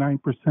 59%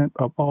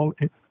 of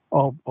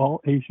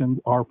all Asians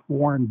are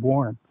foreign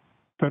born.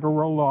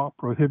 Federal law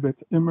prohibits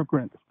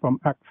immigrants from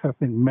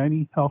accessing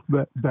many health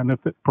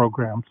benefit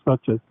programs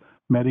such as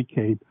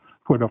Medicaid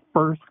for the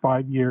first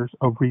 5 years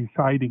of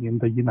residing in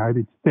the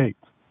United States,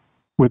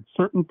 with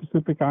certain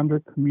Pacific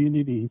Islander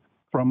communities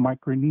from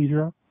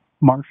Micronesia,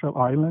 Marshall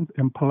Islands,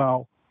 and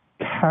Palau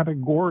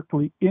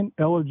categorically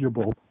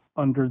ineligible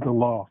under the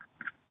law.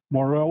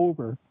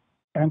 Moreover,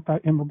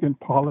 anti-immigrant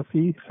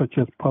policies such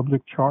as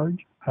public charge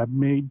have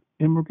made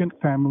immigrant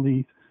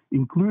families,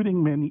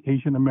 including many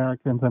Asian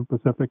Americans and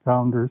Pacific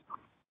Islanders,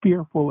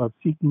 fearful of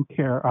seeking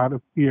care out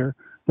of fear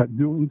that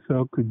doing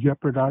so could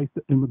jeopardize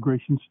the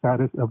immigration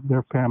status of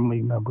their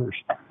family members.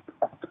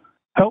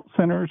 Health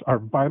centers are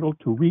vital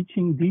to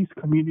reaching these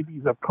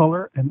communities of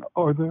color and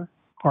other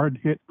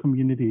hard-hit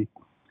communities.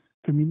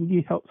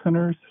 Community health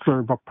centers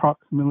serve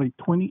approximately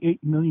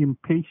 28 million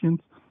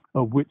patients,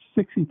 of which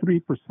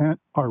 63%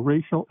 are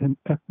racial and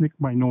ethnic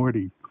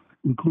minorities,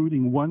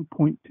 including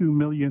 1.2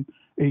 million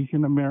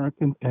Asian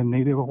Americans and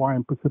Native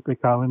Hawaiian Pacific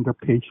Islander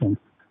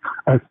patients.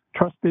 As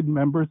trusted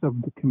members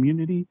of the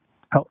community,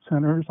 health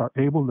centers are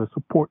able to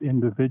support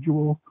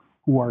individuals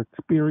who are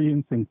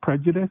experiencing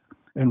prejudice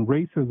and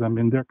racism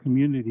in their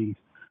communities,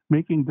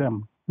 making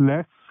them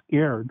less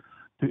scared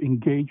to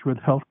engage with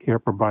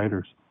healthcare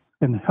providers.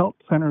 And health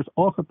centers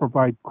also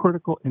provide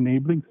critical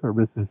enabling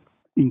services,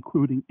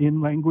 including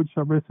in-language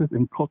services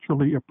and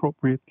culturally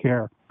appropriate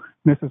care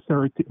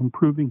necessary to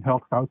improving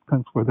health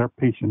outcomes for their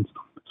patients.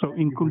 So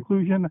in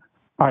conclusion,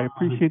 I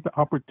appreciate the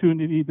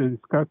opportunity to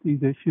discuss these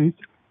issues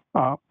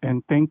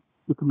and thank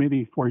the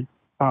committee for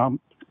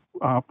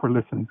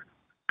listening.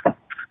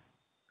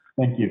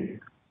 Thank you.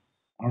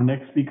 Our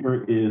next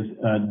speaker is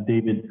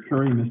David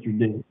Curry. Mr.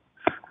 Davis.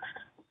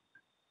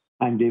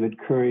 I'm David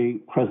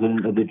Curry,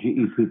 president of the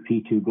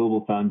GECP2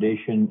 Global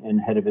Foundation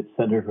and head of its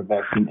Center for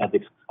Vaccine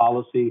Ethics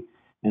Policy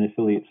and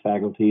affiliate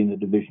faculty in the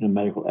Division of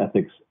Medical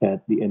Ethics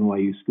at the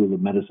NYU School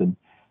of Medicine.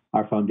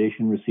 Our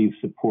foundation receives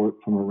support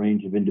from a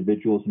range of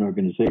individuals and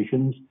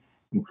organizations,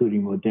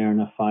 including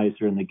Moderna,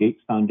 Pfizer, and the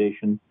Gates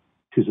Foundation,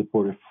 to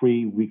support a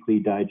free weekly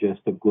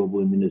digest of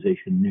global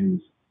immunization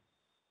news.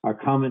 Our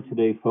comment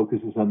today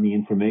focuses on the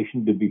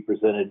information to be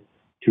presented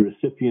to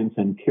recipients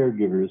and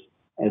caregivers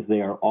as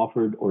they are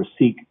offered or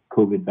seek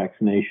COVID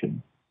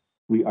vaccination.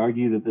 We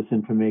argue that this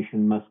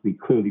information must be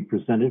clearly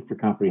presented for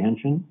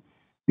comprehension,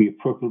 be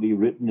appropriately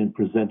written and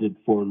presented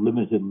for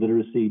limited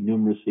literacy,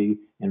 numeracy,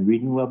 and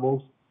reading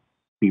levels,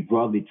 be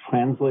broadly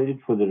translated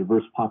for the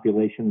diverse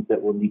populations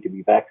that will need to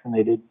be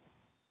vaccinated,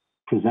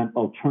 present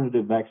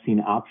alternative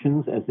vaccine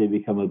options as they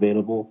become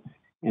available,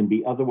 and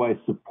be otherwise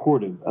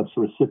supportive of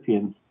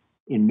recipients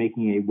in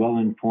making a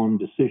well-informed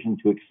decision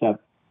to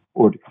accept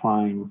or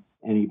decline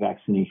any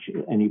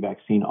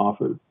vaccine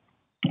offered.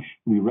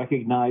 We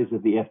recognize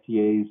that the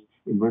FDA's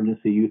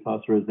emergency use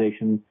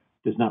authorization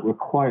does not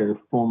require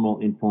formal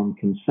informed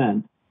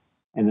consent,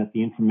 and that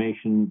the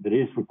information that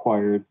is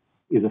required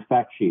is a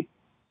fact sheet.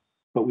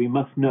 But we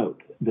must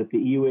note that the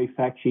EUA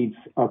fact sheets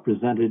are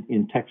presented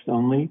in text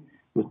only,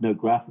 with no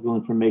graphical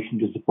information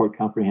to support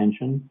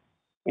comprehension,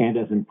 and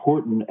as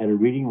important at a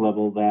reading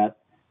level that,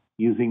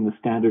 using the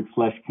standard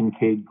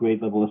Flesch-Kincaid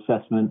grade level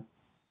assessment,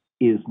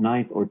 is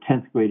 9th or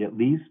 10th grade at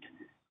least,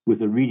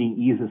 with a reading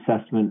ease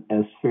assessment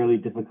as fairly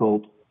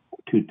difficult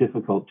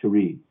to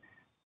read.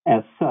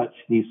 As such,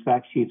 these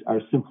fact sheets are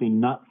simply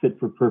not fit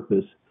for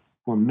purpose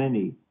for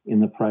many in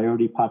the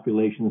priority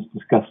populations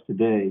discussed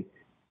today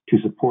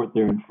to support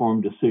their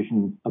informed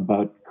decision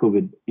about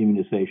COVID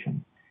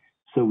immunization.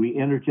 So we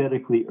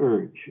energetically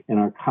urge and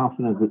are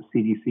confident that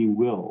CDC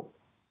will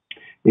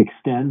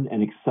extend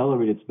and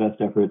accelerate its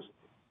best efforts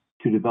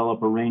to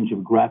develop a range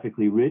of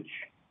graphically rich,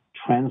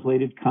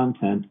 translated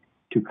content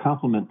to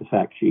complement the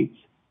fact sheets,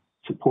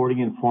 supporting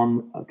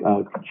informed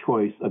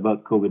choice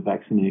about COVID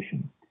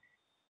vaccination.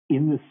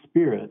 In this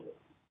spirit,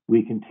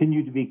 we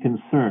continue to be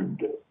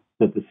concerned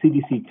that the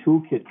CDC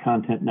toolkit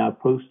content now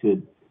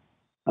posted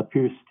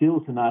appears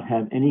still to not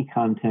have any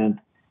content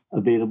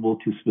available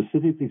to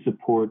specifically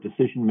support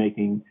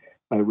decision-making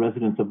by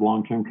residents of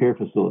long-term care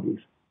facilities,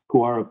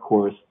 who are, of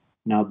course,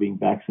 now being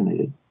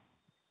vaccinated.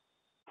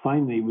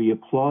 Finally, we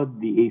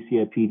applaud the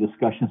ACIP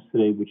discussions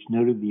today, which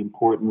noted the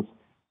importance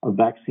of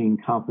vaccine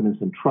confidence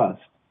and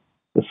trust,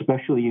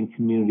 especially in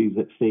communities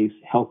that face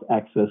health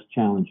access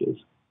challenges.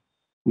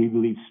 We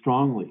believe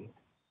strongly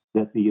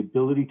that the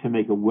ability to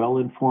make a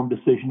well-informed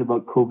decision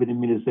about COVID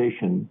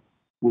immunization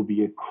will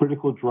be a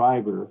critical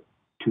driver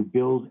to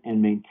build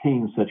and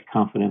maintain such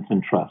confidence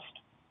and trust.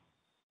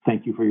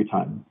 Thank you for your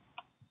time.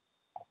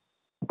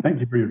 Thank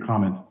you for your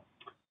comments.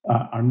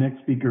 Our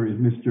next speaker is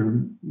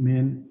Mr.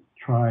 Min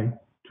Tri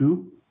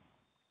Tu.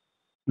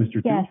 Mr.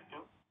 Tu? Yes.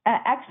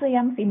 Actually,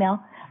 I'm female.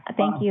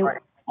 Thank you.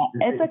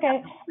 It's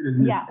okay.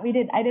 Yeah,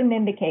 I didn't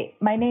indicate.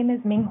 My name is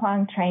Ming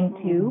Huang Trang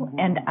Tu,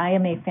 and I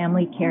am a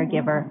family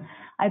caregiver.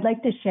 I'd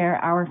like to share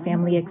our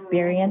family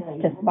experience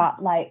to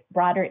spotlight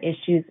broader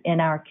issues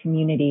in our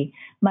community.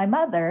 My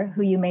mother,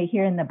 who you may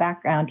hear in the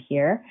background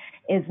here,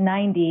 is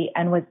 90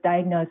 and was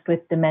diagnosed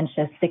with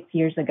dementia 6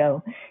 years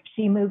ago.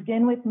 She moved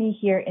in with me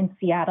here in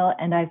Seattle,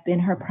 and I've been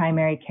her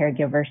primary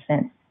caregiver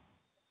since.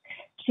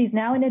 She's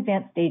now in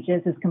advanced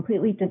stages, is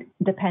completely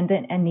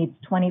dependent, and needs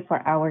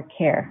 24-hour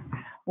care.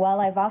 While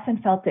I've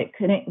often felt it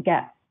couldn't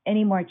get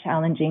any more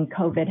challenging,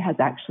 COVID has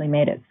actually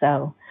made it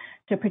so.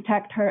 To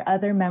protect her,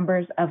 other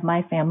members of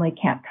my family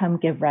can't come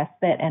give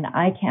respite, and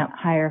I can't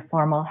hire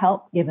formal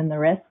help given the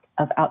risk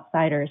of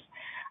outsiders.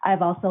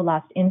 I've also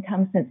lost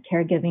income since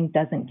caregiving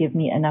doesn't give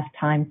me enough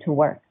time to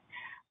work.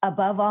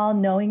 Above all,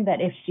 knowing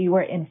that if she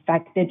were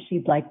infected,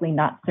 she'd likely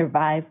not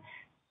survive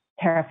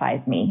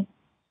terrifies me.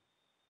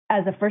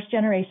 As a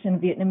first-generation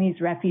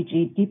Vietnamese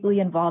refugee deeply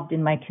involved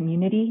in my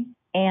community,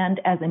 and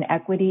as an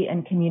equity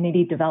and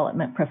community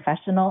development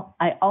professional,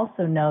 I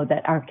also know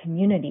that our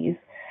communities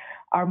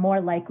are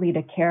more likely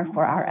to care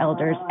for our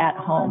elders at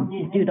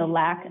home due to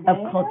lack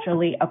of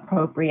culturally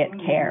appropriate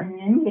care.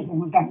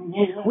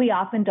 We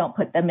often don't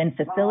put them in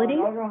facilities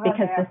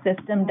because the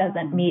system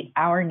doesn't meet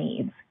our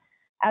needs.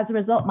 As a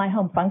result, my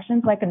home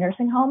functions like a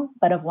nursing home,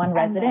 but of one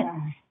resident,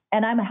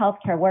 and I'm a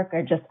healthcare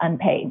worker, just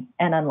unpaid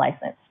and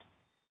unlicensed.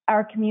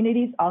 Our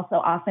communities also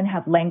often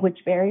have language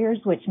barriers,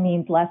 which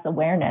means less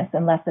awareness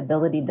and less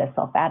ability to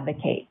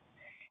self-advocate.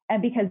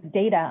 And because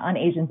data on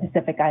Asian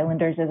Pacific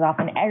Islanders is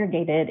often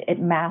aggregated, it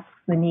masks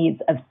the needs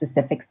of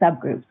specific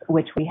subgroups,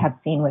 which we have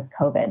seen with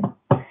COVID.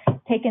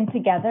 Taken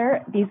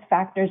together, these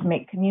factors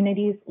make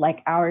communities like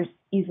ours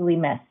easily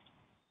missed.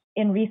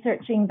 In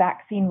researching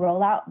vaccine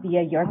rollout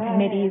via your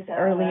committee's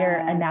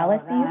earlier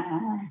analyses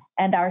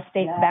and our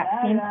state's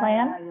vaccine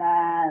plan,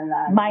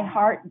 my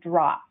heart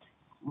dropped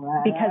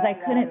because I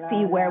couldn't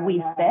see where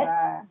we fit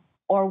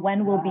or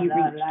when we'll be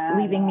reached,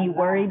 leaving me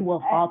worried we'll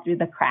fall through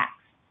the cracks.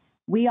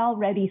 We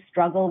already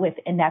struggle with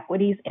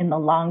inequities in the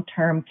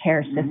long-term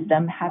care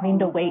system. Having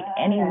to wait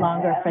any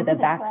longer for the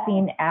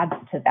vaccine adds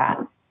to that.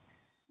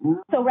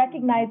 So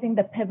recognizing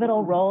the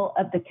pivotal role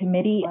of the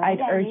committee,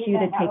 I'd urge you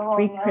to take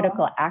 3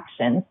 critical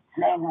actions.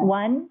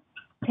 1,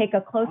 take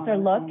a closer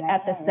look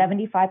at the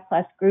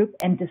 75-plus group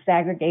and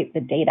disaggregate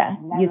the data.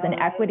 Use an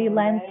equity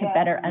lens to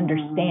better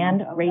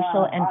understand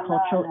racial and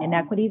cultural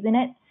inequities in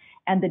it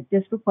and the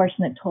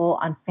disproportionate toll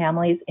on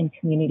families in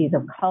communities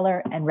of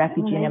color and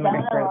refugee and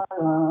immigrant groups.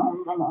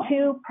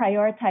 2,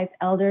 prioritize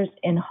elders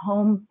in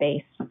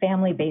home-based,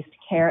 family-based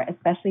care,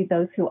 especially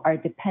those who are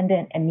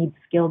dependent and need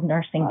skilled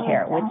nursing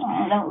care, which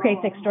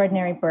creates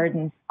extraordinary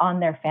burdens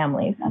on their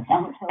families.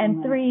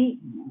 And 3,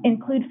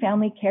 include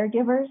family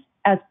caregivers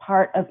as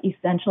part of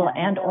essential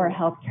and or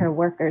healthcare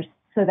workers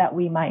so that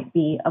we might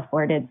be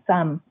afforded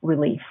some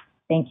relief.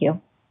 Thank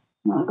you.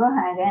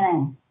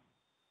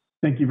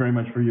 Thank you very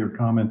much for your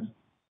comments.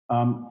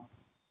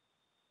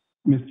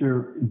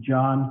 Mr.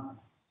 John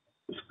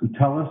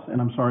Skutelis, and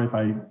I'm sorry if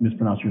I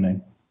mispronounced your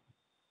name.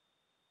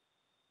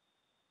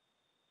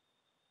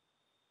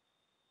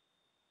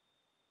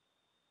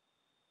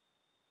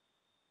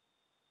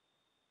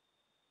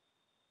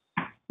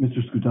 Mr.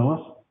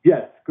 Skutelis?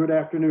 Yes, good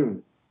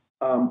afternoon.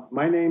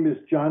 My name is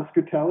John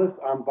Skutelis.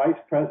 I'm Vice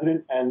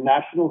President and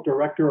National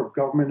Director of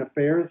Government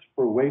Affairs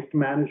for Waste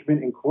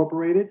Management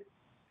Incorporated.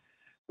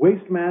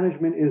 Waste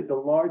Management is the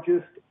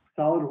largest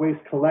solid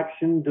waste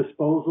collection,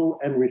 disposal,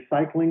 and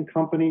recycling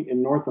company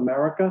in North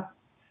America.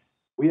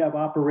 We have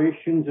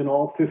operations in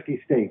all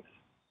 50 states.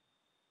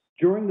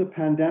 During the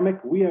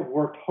pandemic, we have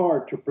worked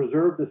hard to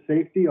preserve the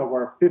safety of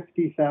our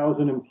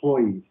 50,000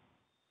 employees.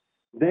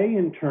 They,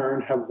 in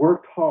turn, have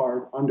worked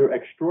hard under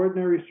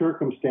extraordinary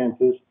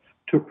circumstances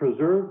to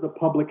preserve the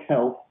public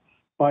health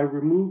by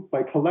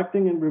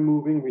collecting and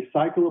removing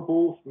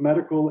recyclables,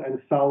 medical, and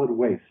solid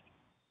waste.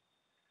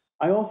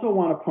 I also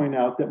want to point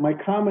out that my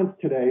comments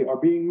today are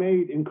being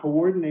made in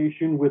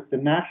coordination with the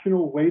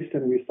National Waste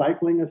and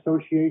Recycling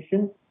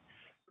Association,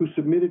 who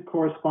submitted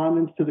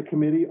correspondence to the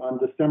committee on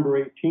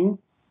December 18th,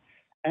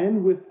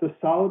 and with the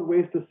Solid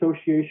Waste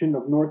Association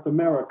of North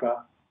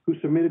America, who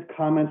submitted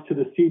comments to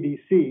the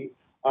CDC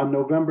on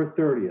November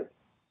 30th.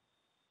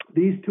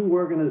 These 2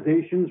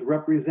 organizations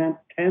represent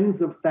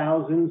tens of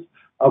thousands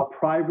of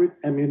private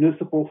and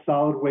municipal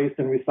solid waste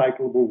and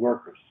recyclable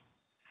workers.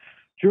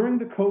 During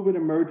the COVID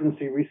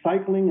emergency,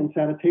 recycling and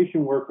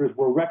sanitation workers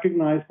were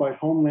recognized by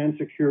Homeland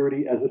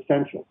Security as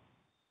essential.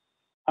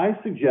 I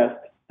suggest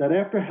that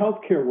after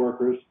healthcare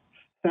workers,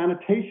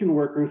 sanitation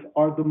workers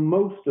are the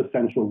most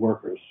essential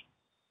workers.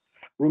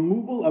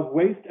 Removal of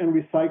waste and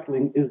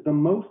recycling is the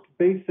most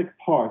basic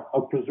part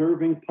of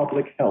preserving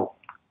public health.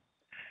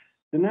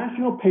 The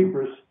national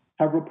papers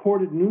have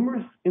reported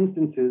numerous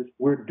instances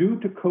where, due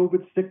to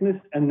COVID sickness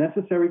and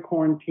necessary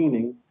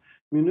quarantining,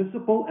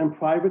 municipal and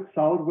private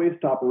solid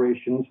waste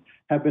operations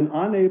have been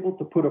unable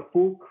to put a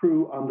full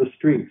crew on the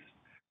streets,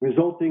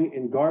 resulting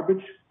in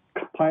garbage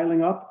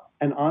piling up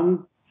and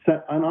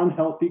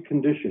unhealthy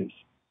conditions.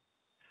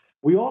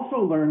 We also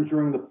learned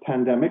during the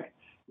pandemic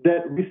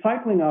that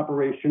recycling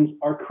operations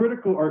are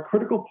a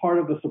critical part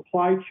of the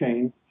supply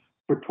chain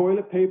for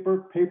toilet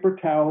paper, paper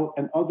towel,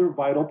 and other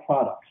vital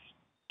products.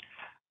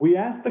 We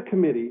asked the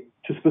committee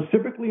to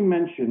specifically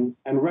mention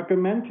and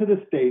recommend to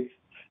the states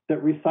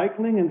that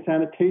recycling and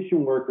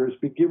sanitation workers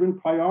be given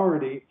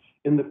priority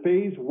in the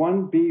Phase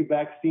 1B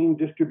vaccine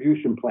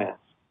distribution plans.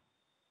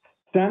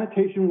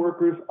 Sanitation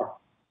workers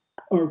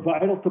are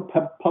vital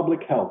to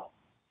public health.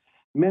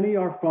 Many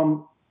are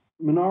from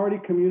minority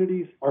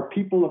communities, are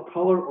people of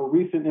color, or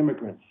recent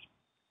immigrants.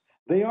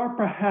 They are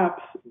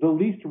perhaps the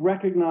least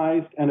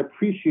recognized and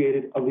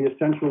appreciated of the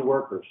essential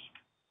workers.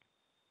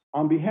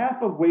 On behalf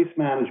of Waste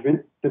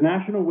Management, the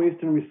National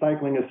Waste and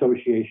Recycling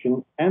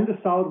Association, and the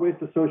Solid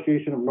Waste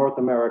Association of North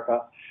America,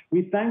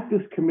 we thank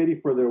this committee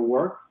for their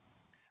work.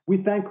 We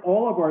thank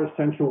all of our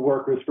essential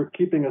workers for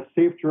keeping us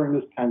safe during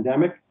this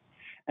pandemic,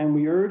 and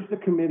we urge the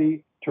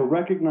committee to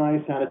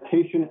recognize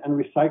sanitation and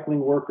recycling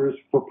workers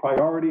for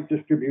priority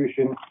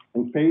distribution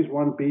in Phase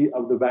 1B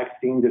of the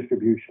vaccine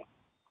distribution.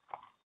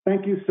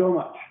 Thank you so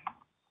much.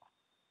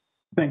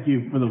 Thank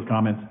you for those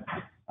comments.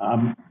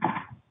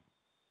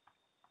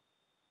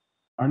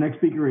 Our next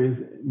speaker is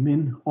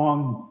Min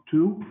Huang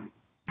Tu.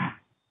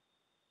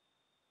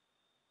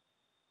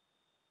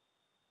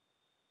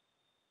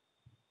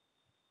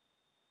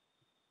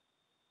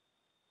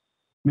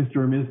 Mr.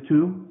 or Ms.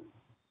 Tu?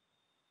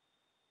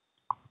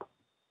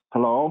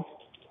 Hello?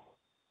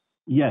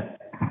 Yes,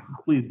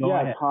 please go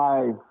ahead. Yes,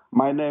 hi.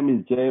 My name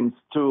is James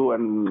Tu,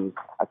 and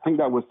I think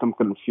there was some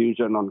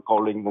confusion on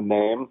calling the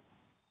name.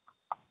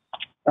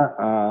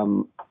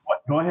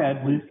 Go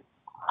ahead, please.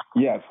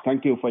 Yes,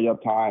 thank you for your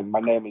time. My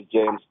name is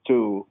James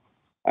Tu,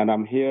 and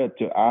I'm here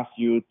to ask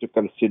you to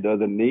consider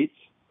the needs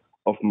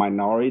of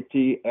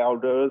minority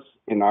elders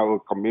in our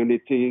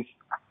communities.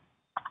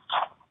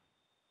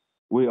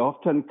 We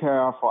often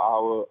care for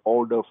our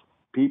older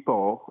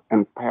people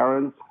and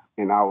parents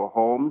in our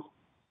homes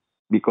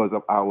because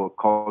of our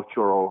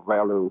cultural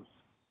values.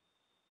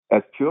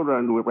 As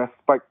children, we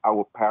respect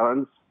our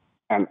parents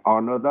and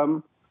honor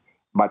them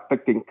by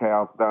taking care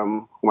of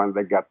them when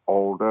they get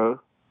older.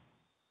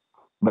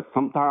 But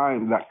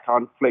sometimes that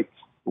conflicts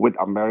with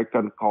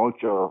American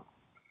culture,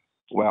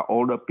 where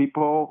older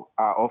people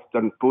are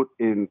often put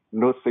in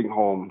nursing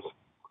homes.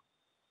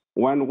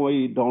 When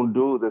we don't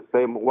do the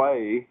same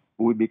way,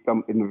 we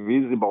become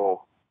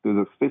invisible to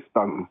the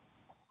system.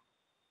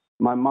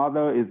 My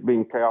mother is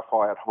being cared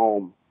for at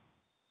home,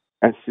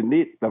 and she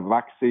needs the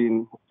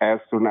vaccine as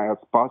soon as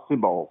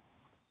possible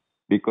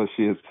because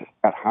she is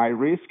at high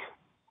risk,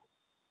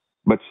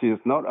 but she is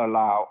not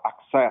allowed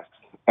access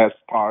as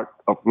part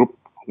of Group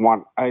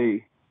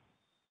 1A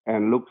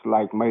and looks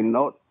like may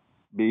not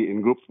be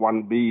in Group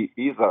 1B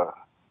either.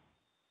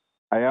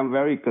 I am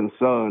very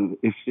concerned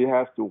if she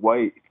has to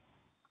wait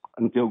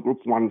until Group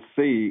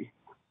 1C,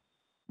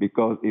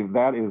 because if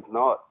that is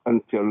not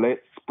until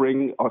late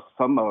spring or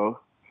summer,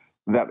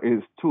 that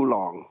is too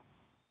long.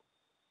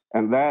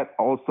 And that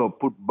also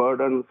put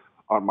burdens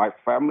on my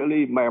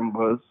family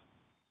members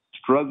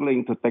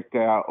struggling to take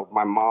care of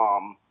my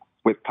mom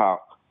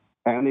without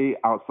any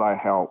outside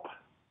help.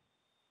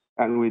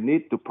 And we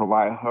need to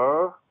provide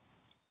her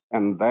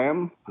and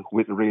them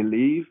with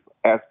relief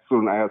as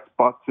soon as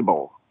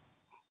possible.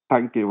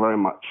 Thank you very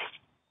much.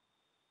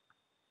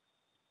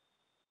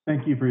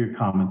 Thank you for your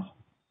comments.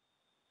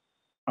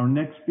 Our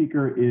next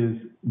speaker is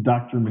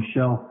Dr.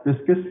 Michelle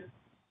Fiscus.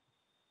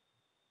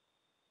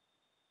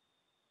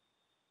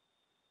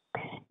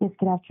 Yes,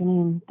 good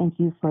afternoon. Thank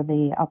you for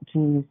the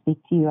opportunity to speak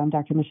to you. I'm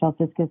Dr. Michelle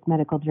Fiscus,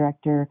 Medical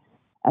Director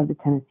of the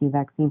Tennessee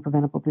Vaccine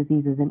Preventable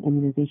Diseases and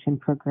Immunization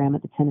Program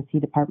at the Tennessee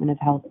Department of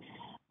Health.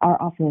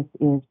 Our office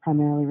is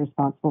primarily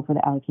responsible for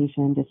the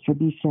allocation and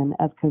distribution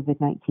of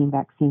COVID-19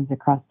 vaccines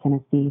across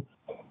Tennessee.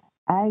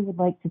 I would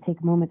like to take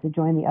a moment to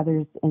join the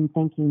others in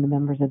thanking the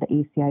members of the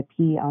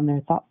ACIP on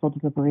their thoughtful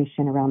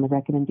deliberation around the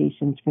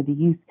recommendations for the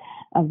use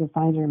of the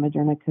Pfizer and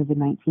Moderna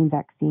COVID-19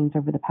 vaccines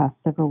over the past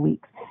several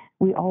weeks.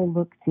 We all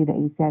look to the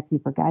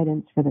ACIP for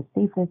guidance for the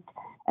safest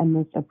and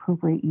most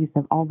appropriate use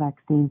of all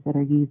vaccines that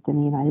are used in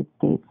the United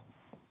States.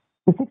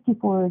 The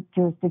 64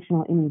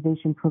 jurisdictional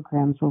immunization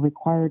programs were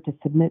required to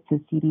submit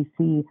to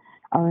CDC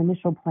our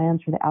initial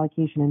plans for the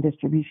allocation and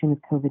distribution of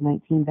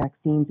COVID-19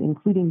 vaccines,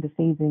 including the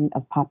phasing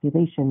of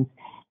populations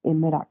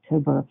in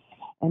mid-October.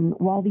 And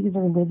while these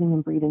are living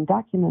and breathing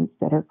documents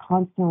that are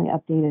constantly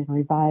updated and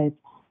revised,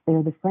 they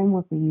are the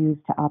framework we use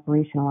to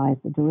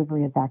operationalize the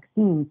delivery of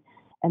vaccines,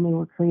 and they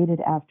were created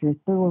after a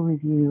thorough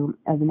review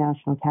of the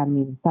National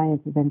Academy of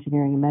Sciences,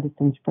 Engineering, and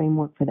Medicine's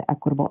framework for the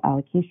equitable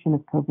allocation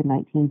of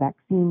COVID-19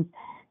 vaccines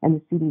and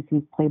the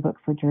CDC's playbook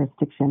for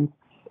jurisdictions.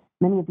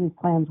 Many of these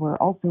plans were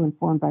also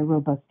informed by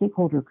robust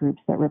stakeholder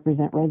groups that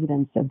represent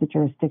residents of the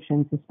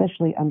jurisdictions,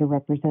 especially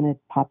underrepresented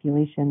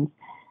populations.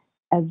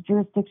 As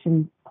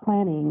jurisdiction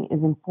planning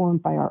is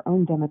informed by our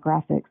own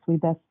demographics, we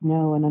best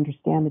know and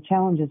understand the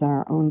challenges in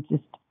our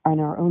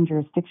own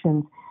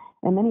jurisdictions,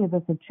 and many of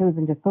us have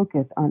chosen to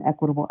focus on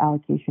equitable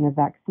allocation of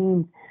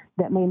vaccines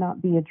that may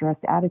not be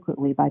addressed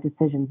adequately by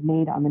decisions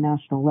made on the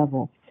national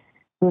level.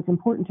 So it's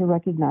important to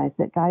recognize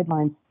that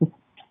guidelines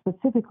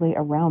specifically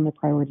around the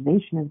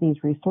prioritization of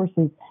these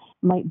resources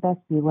might best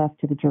be left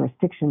to the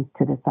jurisdictions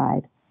to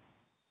decide.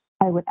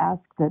 I would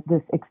ask that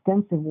this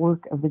extensive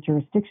work of the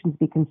jurisdictions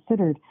be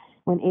considered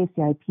when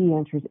ACIP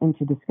enters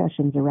into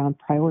discussions around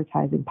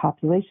prioritizing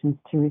populations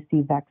to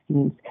receive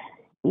vaccines.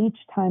 Each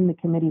time the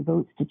committee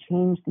votes to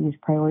change these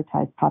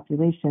prioritized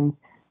populations,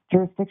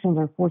 jurisdictions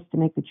are forced to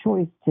make the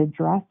choice to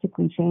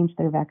drastically change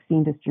their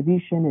vaccine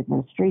distribution,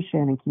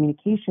 administration, and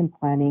communication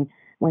planning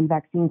when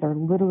vaccines are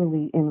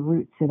literally en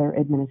route to their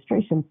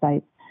administration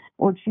sites,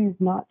 or choose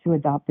not to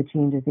adopt the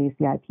changes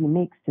ACIP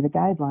makes to the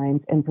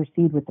guidelines and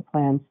proceed with the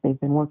plans they've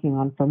been working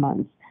on for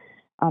months.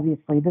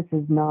 Obviously, this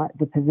is not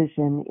the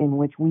position in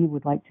which we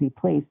would like to be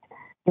placed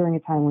during a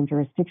time when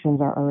jurisdictions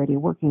are already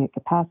working at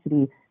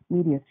capacity,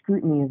 media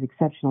scrutiny is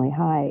exceptionally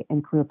high,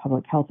 and career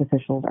public health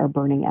officials are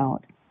burning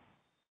out.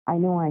 I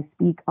know I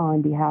speak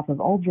on behalf of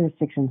all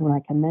jurisdictions when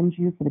I commend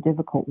you for the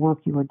difficult work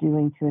you are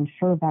doing to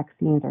ensure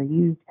vaccines are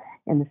used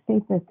in the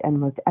safest and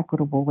most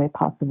equitable way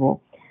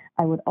possible.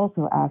 I would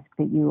also ask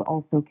that you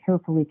also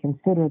carefully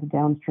consider the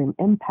downstream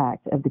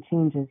impact of the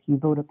changes you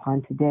vote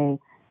upon today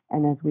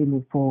and as we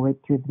move forward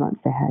through the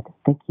months ahead.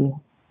 Thank you.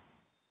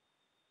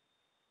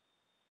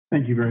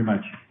 Thank you very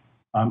much.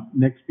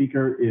 Next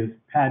speaker is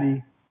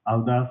Patty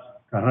Aldaz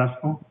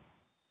Carrasco.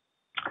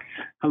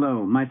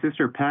 Hello, my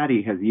sister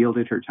Patty has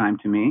yielded her time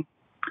to me.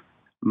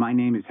 My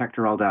name is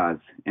Hector Aldaz,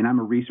 and I'm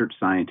a research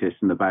scientist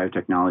in the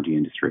biotechnology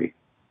industry.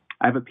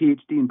 I have a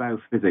PhD in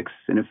biophysics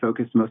and have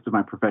focused most of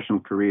my professional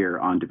career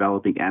on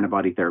developing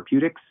antibody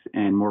therapeutics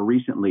and, more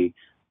recently,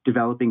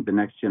 developing the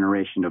next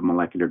generation of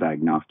molecular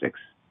diagnostics.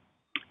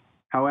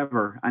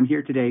 However, I'm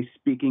here today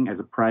speaking as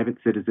a private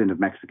citizen of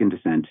Mexican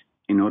descent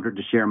in order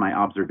to share my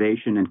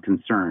observation and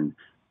concern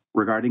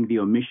regarding the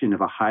omission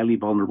of a highly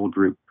vulnerable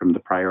group from the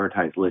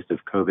prioritized list of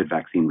COVID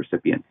vaccine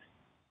recipients.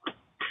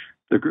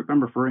 The group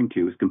I'm referring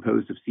to is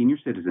composed of senior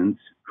citizens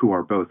who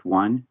are both,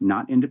 one,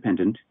 not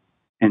independent,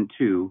 and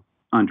two,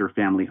 under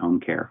family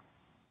home care.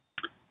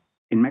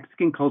 In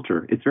Mexican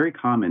culture, it's very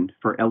common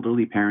for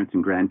elderly parents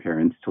and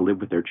grandparents to live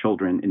with their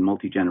children in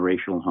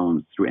multi-generational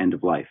homes through end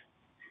of life.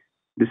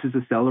 This is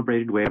a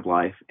celebrated way of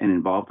life and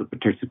involves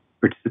the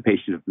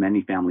participation of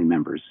many family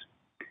members,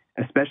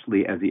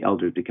 especially as the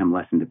elders become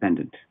less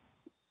independent.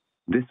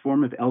 This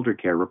form of elder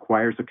care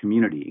requires a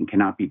community and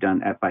cannot be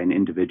done by an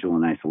individual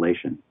in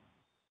isolation.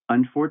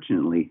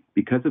 Unfortunately,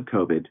 because of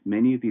COVID,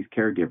 many of these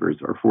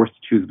caregivers are forced to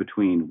choose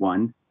between,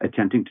 one,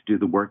 attempting to do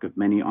the work of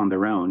many on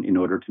their own in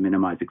order to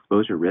minimize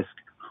exposure risk,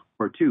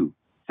 or two,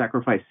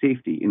 sacrifice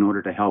safety in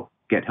order to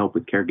get help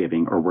with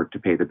caregiving or work to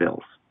pay the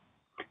bills.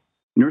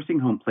 Nursing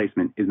home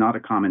placement is not a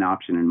common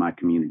option in my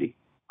community,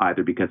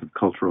 either because of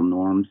cultural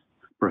norms,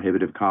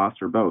 prohibitive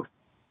costs, or both.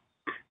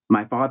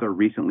 My father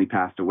recently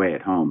passed away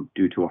at home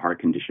due to a heart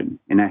condition,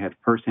 and I had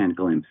firsthand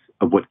glimpse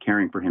of what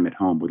caring for him at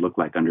home would look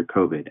like under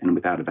COVID and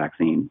without a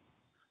vaccine.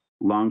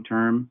 Long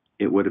term,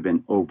 it would have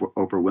been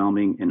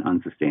overwhelming and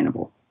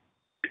unsustainable.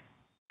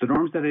 The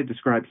norms that I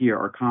describe here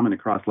are common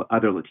across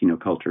other Latino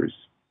cultures.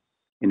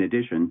 In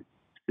addition,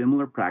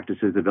 similar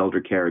practices of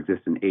elder care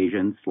exist in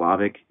Asian,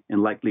 Slavic,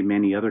 and likely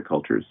many other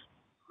cultures.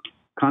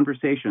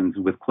 Conversations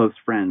with close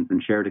friends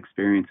and shared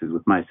experiences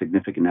with my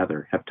significant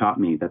other have taught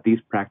me that these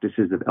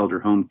practices of elder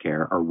home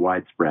care are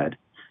widespread,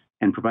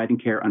 and providing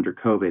care under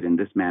COVID in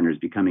this manner is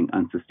becoming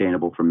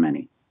unsustainable for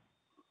many.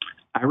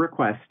 I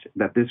request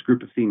that this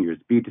group of seniors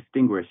be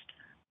distinguished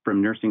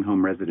from nursing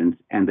home residents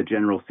and the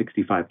general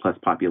 65-plus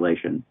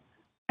population,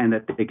 and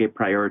that they get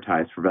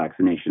prioritized for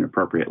vaccination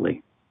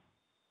appropriately.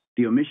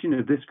 The omission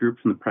of this group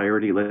from the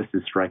priority list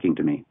is striking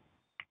to me.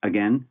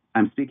 Again,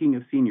 I'm speaking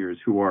of seniors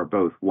who are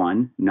both,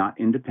 one, not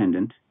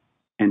independent,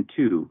 and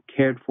two,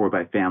 cared for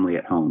by family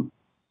at home.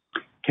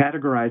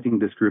 Categorizing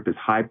this group as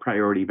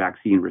high-priority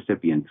vaccine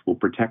recipients will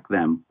protect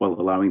them while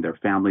allowing their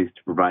families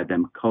to provide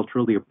them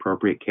culturally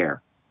appropriate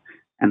care,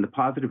 and the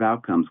positive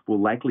outcomes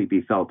will likely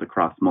be felt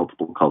across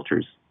multiple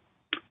cultures.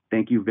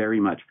 Thank you very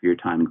much for your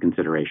time and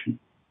consideration.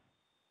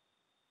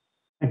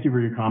 Thank you for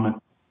your comment.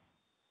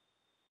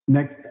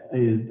 Next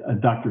is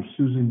Dr.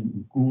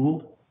 Susan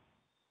Gould.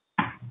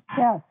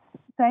 Yes,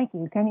 thank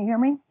you. Can you hear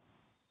me?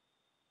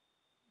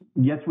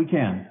 Yes, we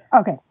can.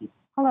 Okay.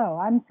 Hello,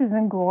 I'm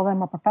Susan Gould.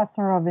 I'm a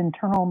professor of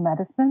internal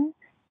medicine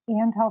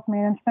and health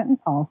management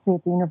and policy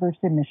at the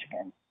University of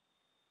Michigan.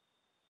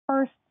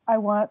 First, I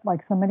want, like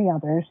so many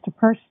others, to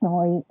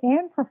personally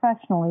and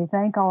professionally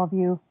thank all of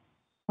you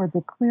for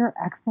the clear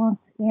excellence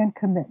and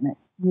commitment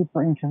you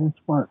bring to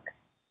this work.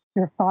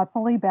 You're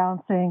thoughtfully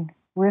balancing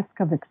risk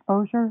of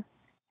exposure,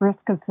 risk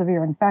of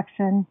severe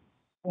infection,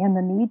 and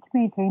the need to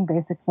maintain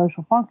basic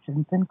social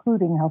functions,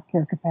 including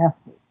healthcare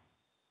capacity.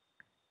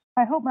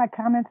 I hope my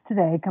comments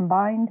today,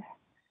 combined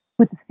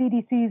with the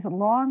CDC's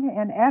long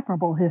and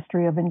admirable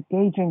history of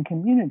engaging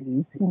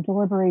communities in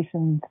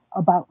deliberations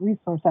about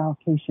resource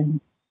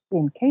allocation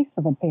in case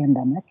of a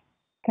pandemic,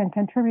 can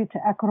contribute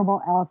to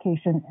equitable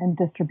allocation and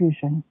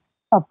distribution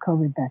of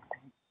COVID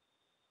vaccines.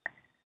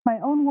 My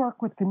own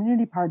work with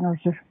community partners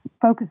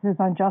focuses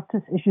on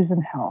justice issues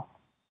in health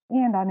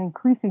and on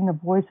increasing the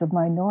voice of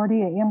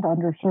minority and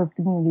underserved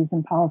communities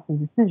in policy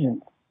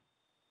decisions.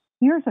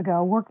 Years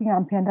ago, working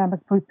on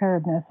pandemic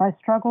preparedness, I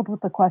struggled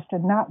with the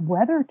question not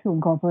whether to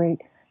incorporate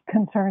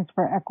concerns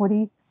for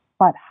equity,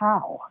 but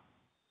how.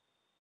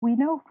 We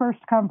know first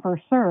come,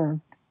 first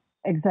served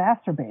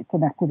exacerbates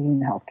inequity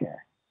in healthcare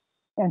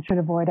and should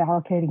avoid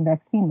allocating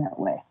vaccine that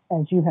way,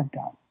 as you have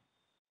done,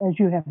 as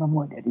you have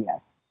avoided, yes.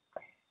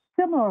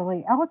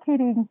 Similarly,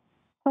 allocating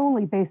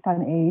solely based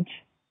on age,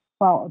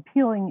 while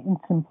appealing in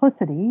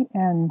simplicity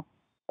and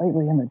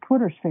lately in the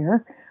Twitter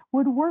sphere,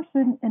 would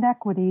worsen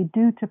inequity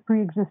due to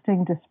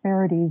pre-existing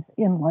disparities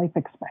in life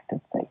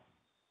expectancy.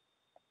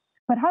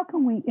 But how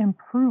can we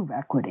improve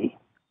equity?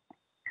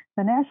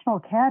 The National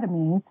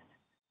Academies,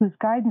 whose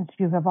guidance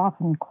you have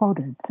often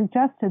quoted,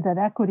 suggested that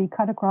equity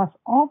cut across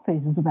all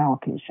phases of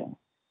allocation,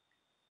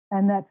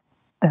 and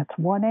that's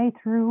 1A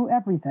through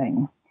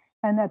everything,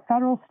 and that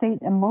federal, state,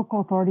 and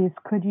local authorities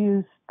could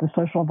use the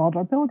Social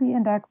Vulnerability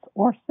Index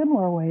or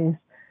similar ways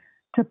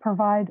to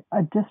provide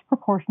a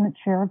disproportionate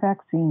share of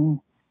vaccine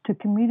to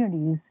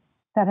communities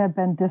that have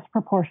been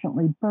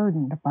disproportionately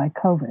burdened by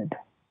COVID.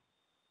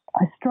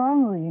 I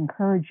strongly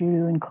encourage you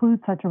to include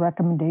such a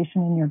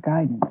recommendation in your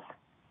guidance.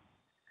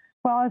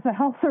 While as a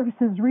health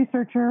services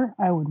researcher,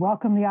 I would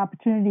welcome the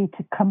opportunity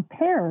to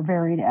compare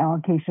varied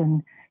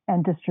allocation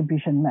and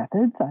distribution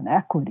methods on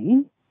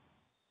equity,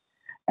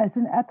 as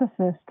an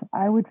ethicist,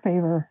 I would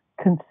favor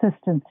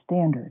consistent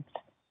standards,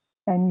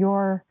 and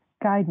your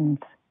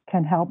guidance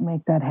can help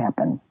make that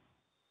happen.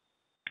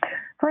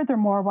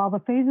 Furthermore, while the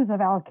phases of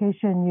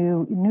allocation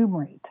you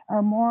enumerate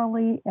are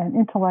morally and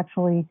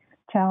intellectually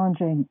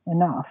challenging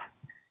enough,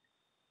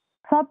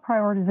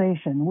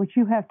 sub-prioritization, which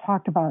you have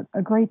talked about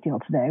a great deal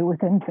today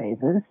within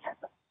phases,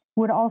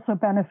 would also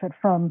benefit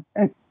from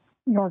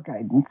your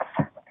guidance.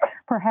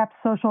 Perhaps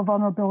social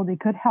vulnerability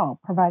could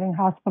help, providing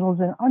hospitals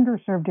in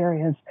underserved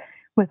areas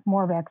with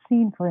more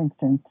vaccine, for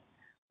instance,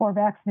 or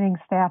vaccinating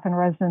staff and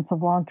residents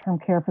of long-term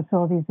care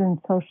facilities in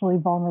socially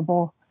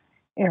vulnerable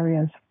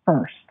areas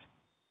first.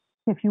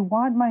 If you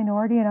want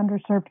minority and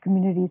underserved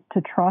communities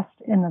to trust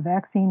in the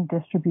vaccine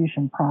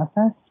distribution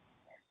process,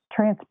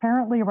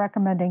 transparently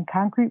recommending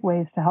concrete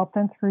ways to help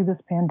them through this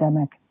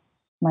pandemic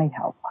might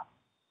help.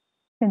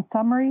 In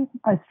summary,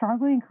 I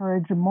strongly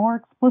encourage more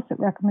explicit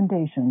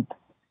recommendations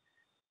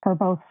for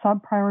both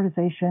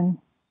sub-prioritization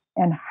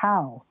and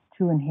how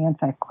to enhance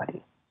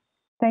equity.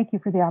 Thank you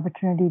for the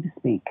opportunity to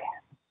speak.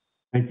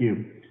 Thank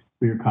you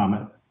for your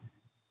comment.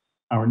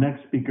 Our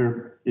next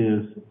speaker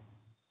is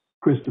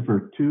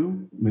Christopher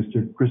Tu.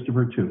 Mr.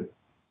 Christopher Tu.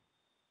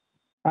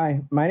 Hi,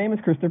 my name is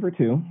Christopher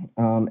Tu.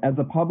 As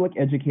a public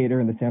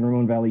educator in the San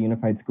Ramon Valley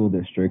Unified School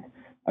District,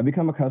 I've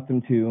become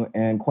accustomed to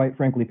and quite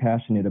frankly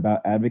passionate about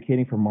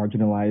advocating for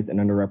marginalized and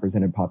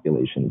underrepresented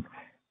populations.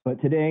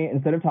 But today,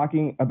 instead of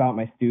talking about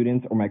my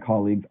students or my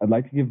colleagues, I'd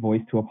like to give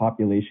voice to a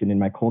population in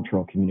my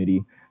cultural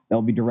community that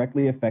will be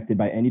directly affected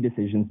by any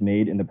decisions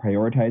made in the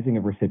prioritizing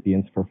of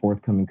recipients for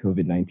forthcoming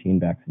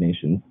COVID-19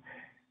 vaccinations.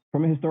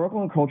 From a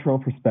historical and cultural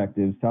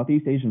perspective,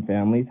 Southeast Asian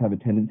families have a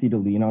tendency to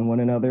lean on one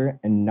another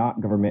and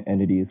not government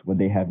entities when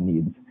they have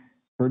needs.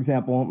 For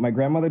example, my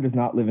grandmother does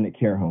not live in a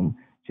care home.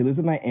 She lives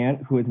with my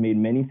aunt, who has made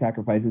many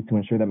sacrifices to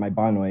ensure that my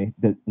Banoi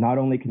that not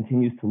only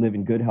continues to live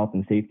in good health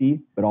and safety,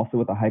 but also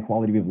with a high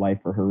quality of life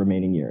for her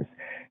remaining years.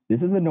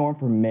 This is the norm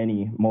for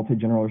many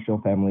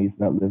multi-generational families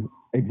that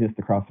exist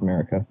across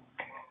America.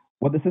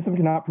 What the system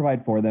cannot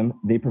provide for them,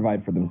 they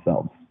provide for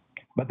themselves.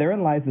 But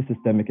therein lies the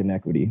systemic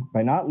inequity.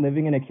 By not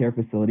living in a care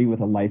facility with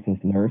a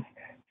licensed nurse,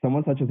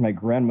 someone such as my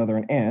grandmother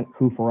and aunt,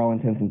 who for all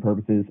intents and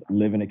purposes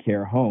live in a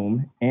care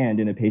home and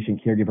in a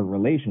patient-caregiver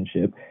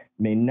relationship,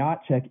 may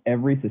not check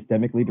every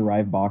systemically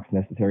derived box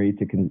necessary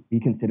to be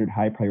considered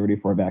high priority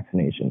for a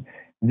vaccination.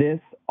 This,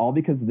 all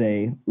because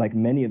they, like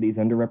many of these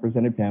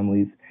underrepresented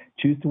families,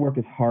 choose to work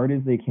as hard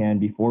as they can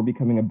before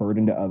becoming a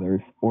burden to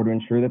others or to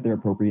ensure that their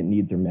appropriate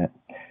needs are met.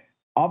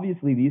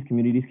 Obviously, these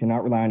communities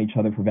cannot rely on each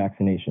other for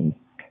vaccinations.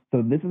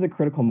 So this is a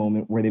critical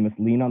moment where they must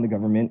lean on the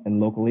government and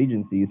local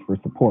agencies for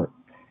support.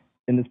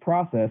 In this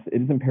process,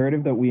 it is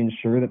imperative that we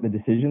ensure that the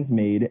decisions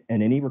made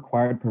and any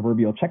required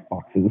proverbial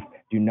checkboxes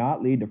do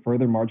not lead to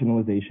further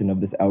marginalization of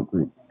this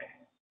outgroup.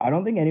 I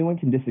don't think anyone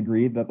can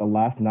disagree that the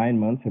last 9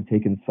 months have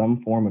taken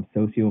some form of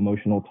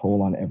socio-emotional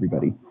toll on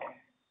everybody.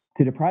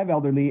 To deprive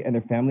elderly and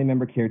their family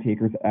member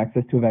caretakers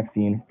access to a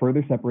vaccine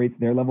further separates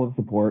their level of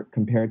support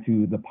compared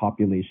to the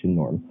population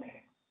norm.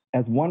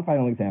 As one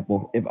final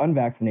example, if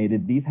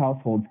unvaccinated, these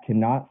households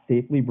cannot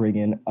safely bring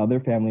in other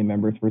family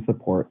members for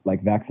support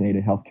like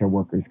vaccinated healthcare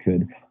workers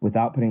could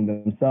without putting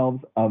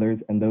themselves, others,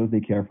 and those they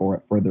care for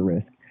at further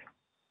risk.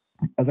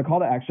 As a call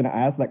to action, I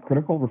ask that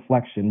critical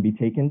reflection be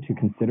taken to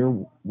consider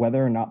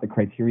whether or not the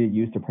criteria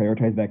used to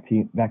prioritize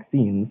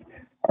vaccines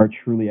are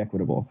truly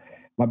equitable.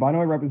 My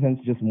Bonaway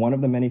represents just one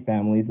of the many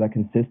families that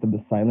consist of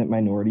the silent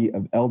minority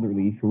of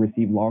elderly who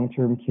receive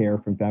long-term care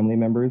from family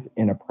members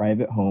in a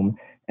private home,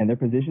 and their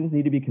positions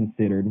need to be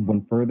considered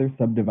when further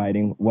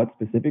subdividing what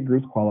specific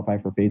groups qualify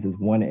for phases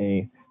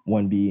 1A,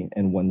 1B,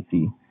 and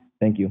 1C.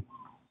 Thank you.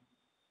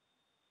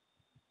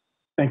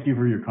 Thank you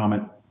for your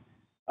comment.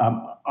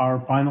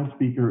 Our final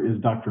speaker is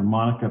Dr.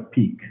 Monica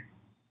Peak.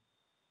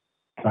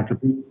 Dr.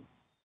 Peak?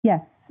 Yes.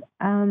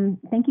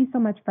 Thank you so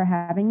much for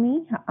having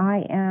me.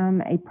 I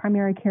am a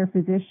primary care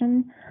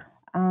physician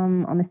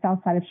on the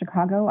south side of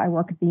Chicago. I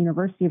work at the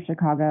University of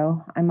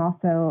Chicago. I'm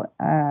also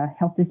a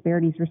health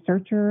disparities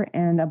researcher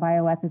and a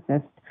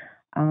bioethicist.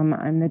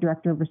 I'm the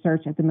director of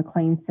research at the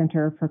McLean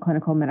Center for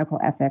Clinical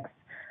Medical Ethics.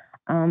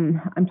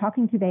 I'm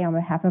talking today on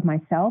behalf of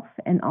myself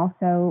and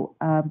also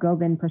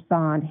Govind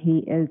Prasad. He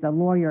is a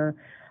lawyer,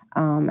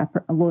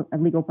 a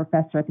legal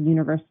professor at the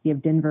University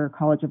of Denver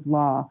College of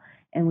Law,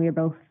 and we are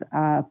both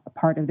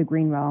part of the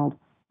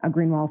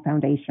Greenwald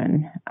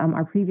Foundation.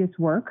 Our previous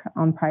work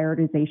on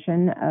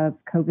prioritization of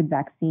COVID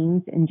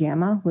vaccines in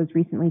JAMA was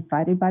recently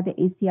cited by the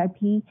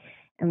ACIP,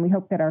 and we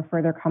hope that our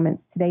further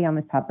comments today on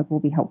this topic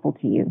will be helpful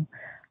to you.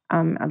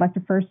 I'd like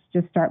to first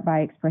just start by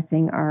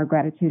expressing our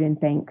gratitude and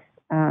thanks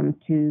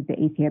to the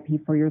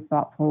ACIP for your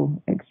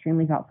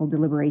extremely thoughtful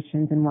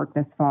deliberations and work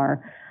thus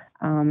far,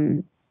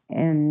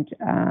 and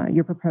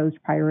your proposed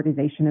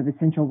prioritization of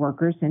essential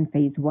workers in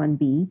Phase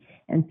 1B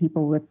and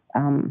people with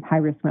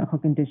high-risk medical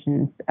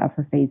conditions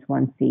for Phase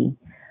 1C.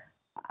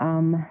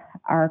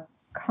 Our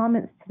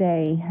comments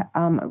today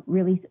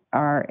really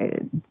are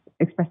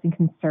expressing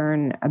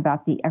concern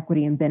about the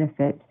equity and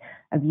benefit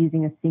of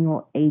using a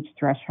single age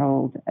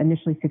threshold,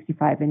 initially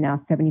 65 and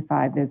now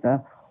 75, as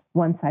a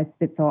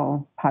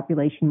one-size-fits-all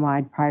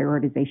population-wide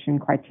prioritization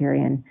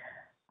criterion,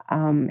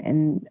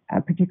 and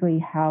particularly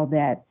how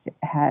that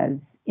has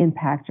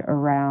impact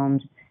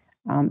around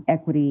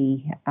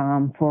equity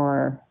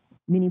for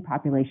many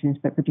populations,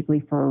 but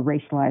particularly for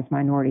racialized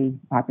minority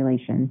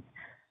populations.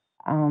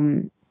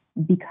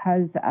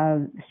 Because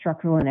of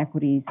structural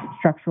inequities,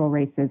 structural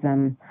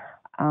racism,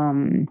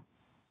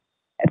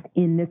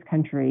 in this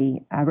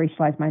country,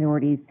 racialized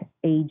minorities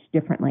age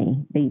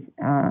differently. They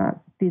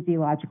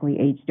physiologically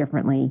age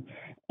differently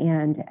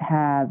and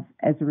have,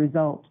 as a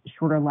result,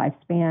 shorter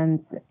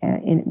lifespans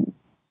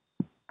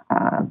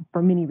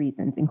for many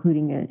reasons,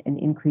 including an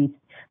increased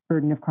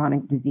burden of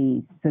chronic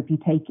disease. So if you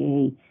take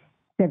a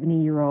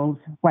 70-year-old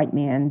white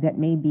man, that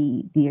may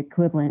be the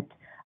equivalent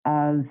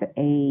of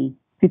a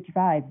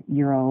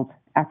 55-year-old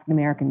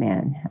African-American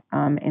man.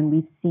 And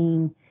we've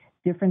seen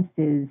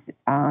differences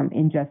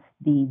in just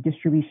the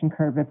distribution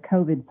curve of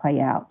COVID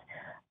play out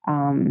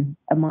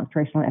amongst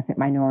racial and ethnic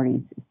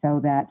minorities,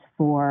 so that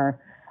for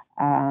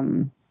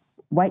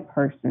white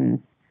persons,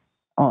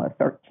 only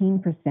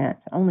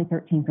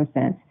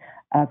 13%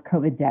 of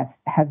COVID deaths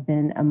have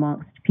been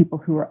amongst people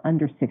who are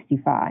under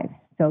 65.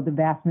 So the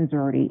vast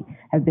majority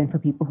have been for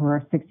people who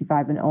are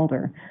 65 and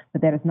older,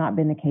 but that has not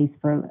been the case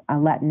for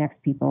Latinx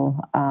people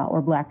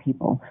or Black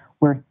people,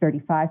 where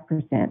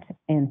 35%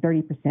 and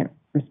 30%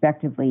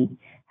 respectively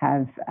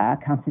have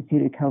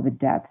constituted COVID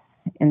deaths.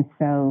 And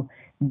so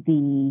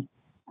the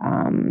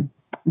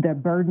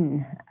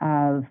burden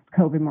of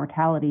COVID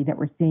mortality that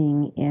we're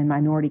seeing in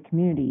minority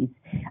communities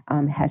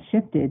has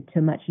shifted to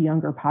a much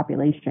younger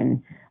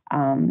population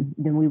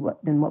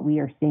than what we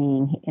are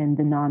seeing in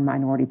the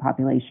non-minority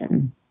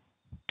population.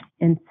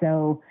 And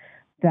so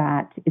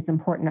that it's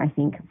important, I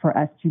think, for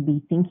us to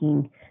be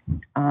thinking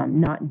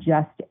not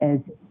just as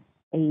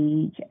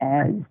age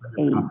as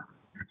a... Your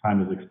time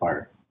has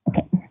expired.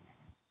 Okay.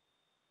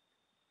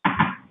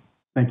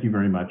 Thank you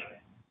very much.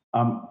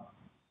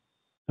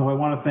 So I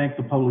want to thank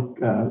the public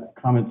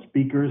comment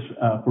speakers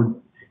for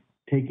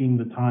taking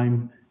the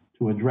time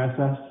to address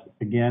us.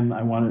 Again,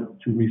 I wanted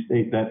to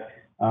restate that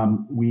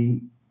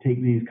we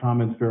take these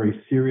comments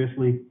very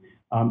seriously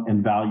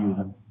and value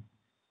them.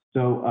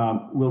 So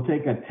we'll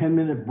take a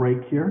 10-minute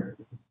break here,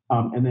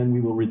 and then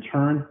we will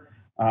return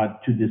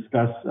to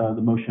discuss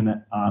the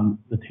motion on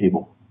the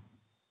table.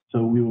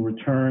 So we will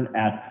return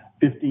at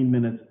 15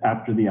 minutes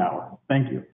after the hour. Thank you.